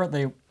 or were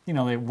they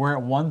were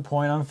at one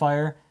point on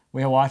fire.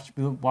 We walked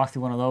through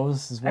one of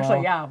those as well.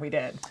 Actually, yeah, we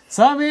did.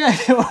 So I mean,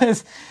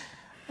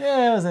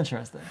 it was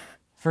interesting.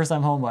 First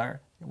time home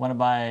buyer. Want to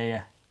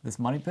buy this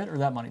money pit or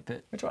that money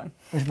pit? Which one?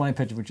 Which money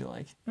pit would you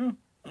like?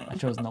 I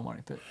chose no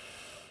money pit.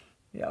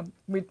 Yeah,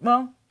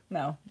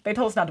 no. They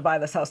told us not to buy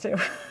this house too.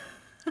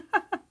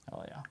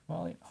 Oh yeah.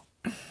 Well,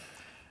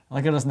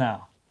 look at us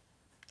now.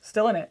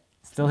 Still in it.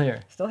 Still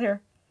here. Still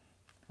here.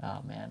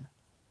 Oh man,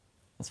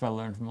 that's what I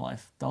learned from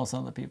life. Don't listen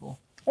to other people.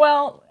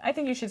 Well, I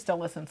think you should still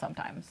listen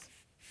sometimes.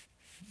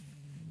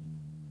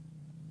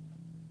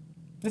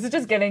 This is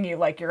just getting you,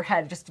 like, your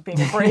head just being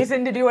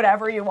brazen to do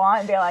whatever you want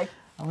and be like,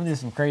 I'm gonna do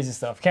some crazy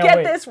stuff. Can't get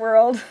wait. this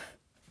world.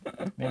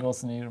 Maybe I'll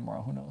listen to you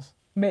tomorrow. Who knows?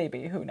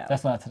 Maybe. Who knows?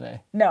 Definitely not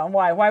today. No.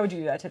 Why? Why would you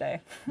do that today?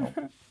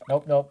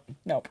 Nope.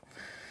 Nope.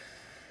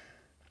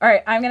 All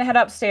right. I'm going to head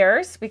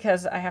upstairs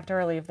because I have to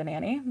relieve the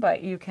nanny,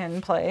 but you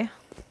can play.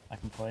 I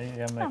can play.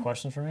 You have any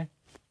questions for me?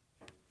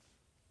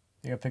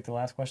 You gonna pick the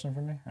last question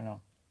for me or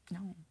no? No.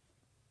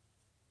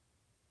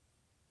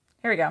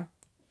 Here we go.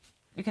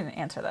 You can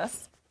answer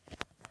this.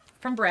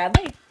 From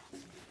Bradley.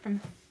 From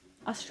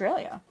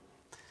Australia.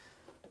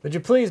 Would you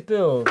please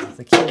build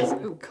the kids'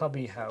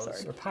 cubby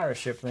house or pirate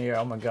ship in the air?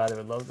 Oh my god, they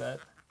would love that.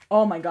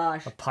 Oh my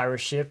gosh. A pirate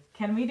ship.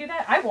 Can we do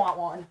that? I want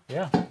one.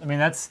 Yeah. I mean,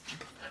 that's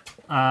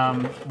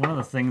one of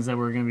the things that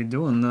we're going to be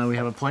doing now that we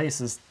have a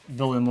place is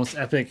building the most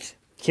epic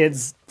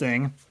kids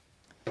thing.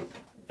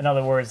 In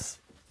other words,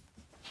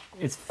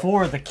 it's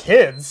for the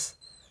kids,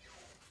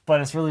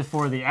 but it's really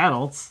for the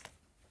adults,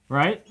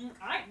 right?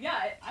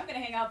 I'm going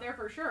to hang out there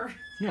for sure.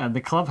 Yeah, the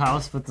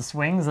clubhouse with the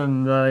swings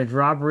and the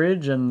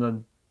drawbridge and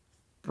the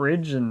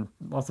bridge and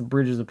lots of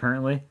bridges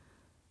apparently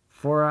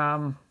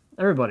for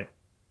everybody,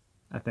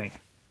 I think.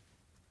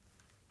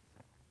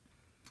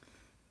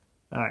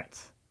 All right,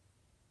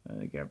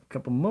 I got a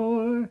couple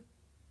more.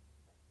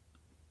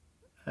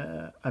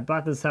 I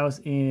bought this house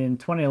in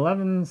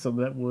 2011, so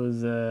that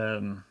was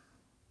 9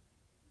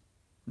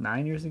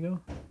 years ago,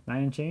 9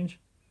 and change,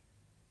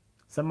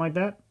 something like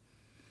that.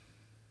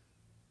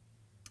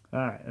 All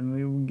right, and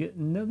we will get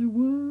another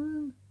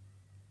one.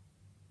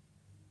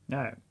 All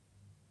right.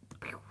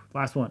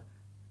 Last one.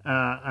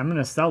 I'm going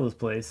to sell this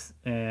place,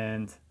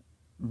 and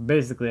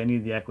basically I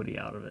need the equity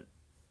out of it.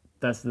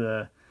 That's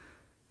the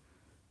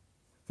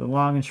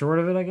long and short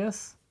of it, I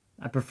guess.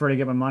 I prefer to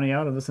get my money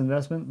out of this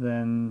investment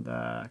than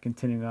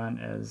continuing on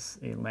as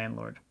a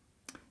landlord.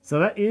 So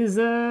that is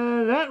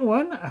that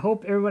one. I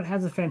hope everyone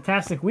has a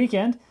fantastic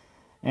weekend.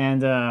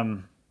 And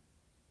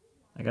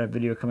I got a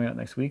video coming out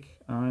next week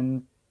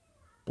on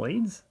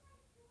blades.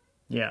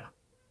 Yeah.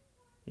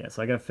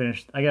 So I got to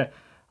finish. I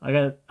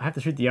have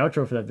to shoot the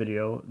outro for that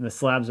video. The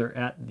slabs are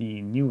at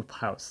the new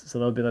house. So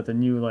that'll be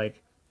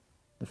like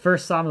the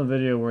first song of the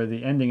video where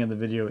the ending of the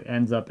video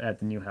ends up at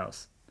the new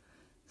house.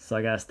 So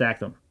I got to stack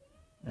them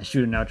and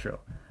shoot an outro.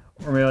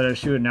 Or maybe I'll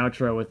shoot an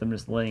outro with them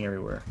just laying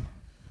everywhere.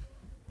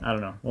 I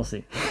don't know. We'll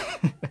see.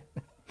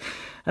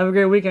 Have a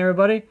great weekend,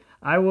 everybody.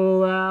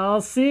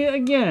 I'll see you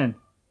again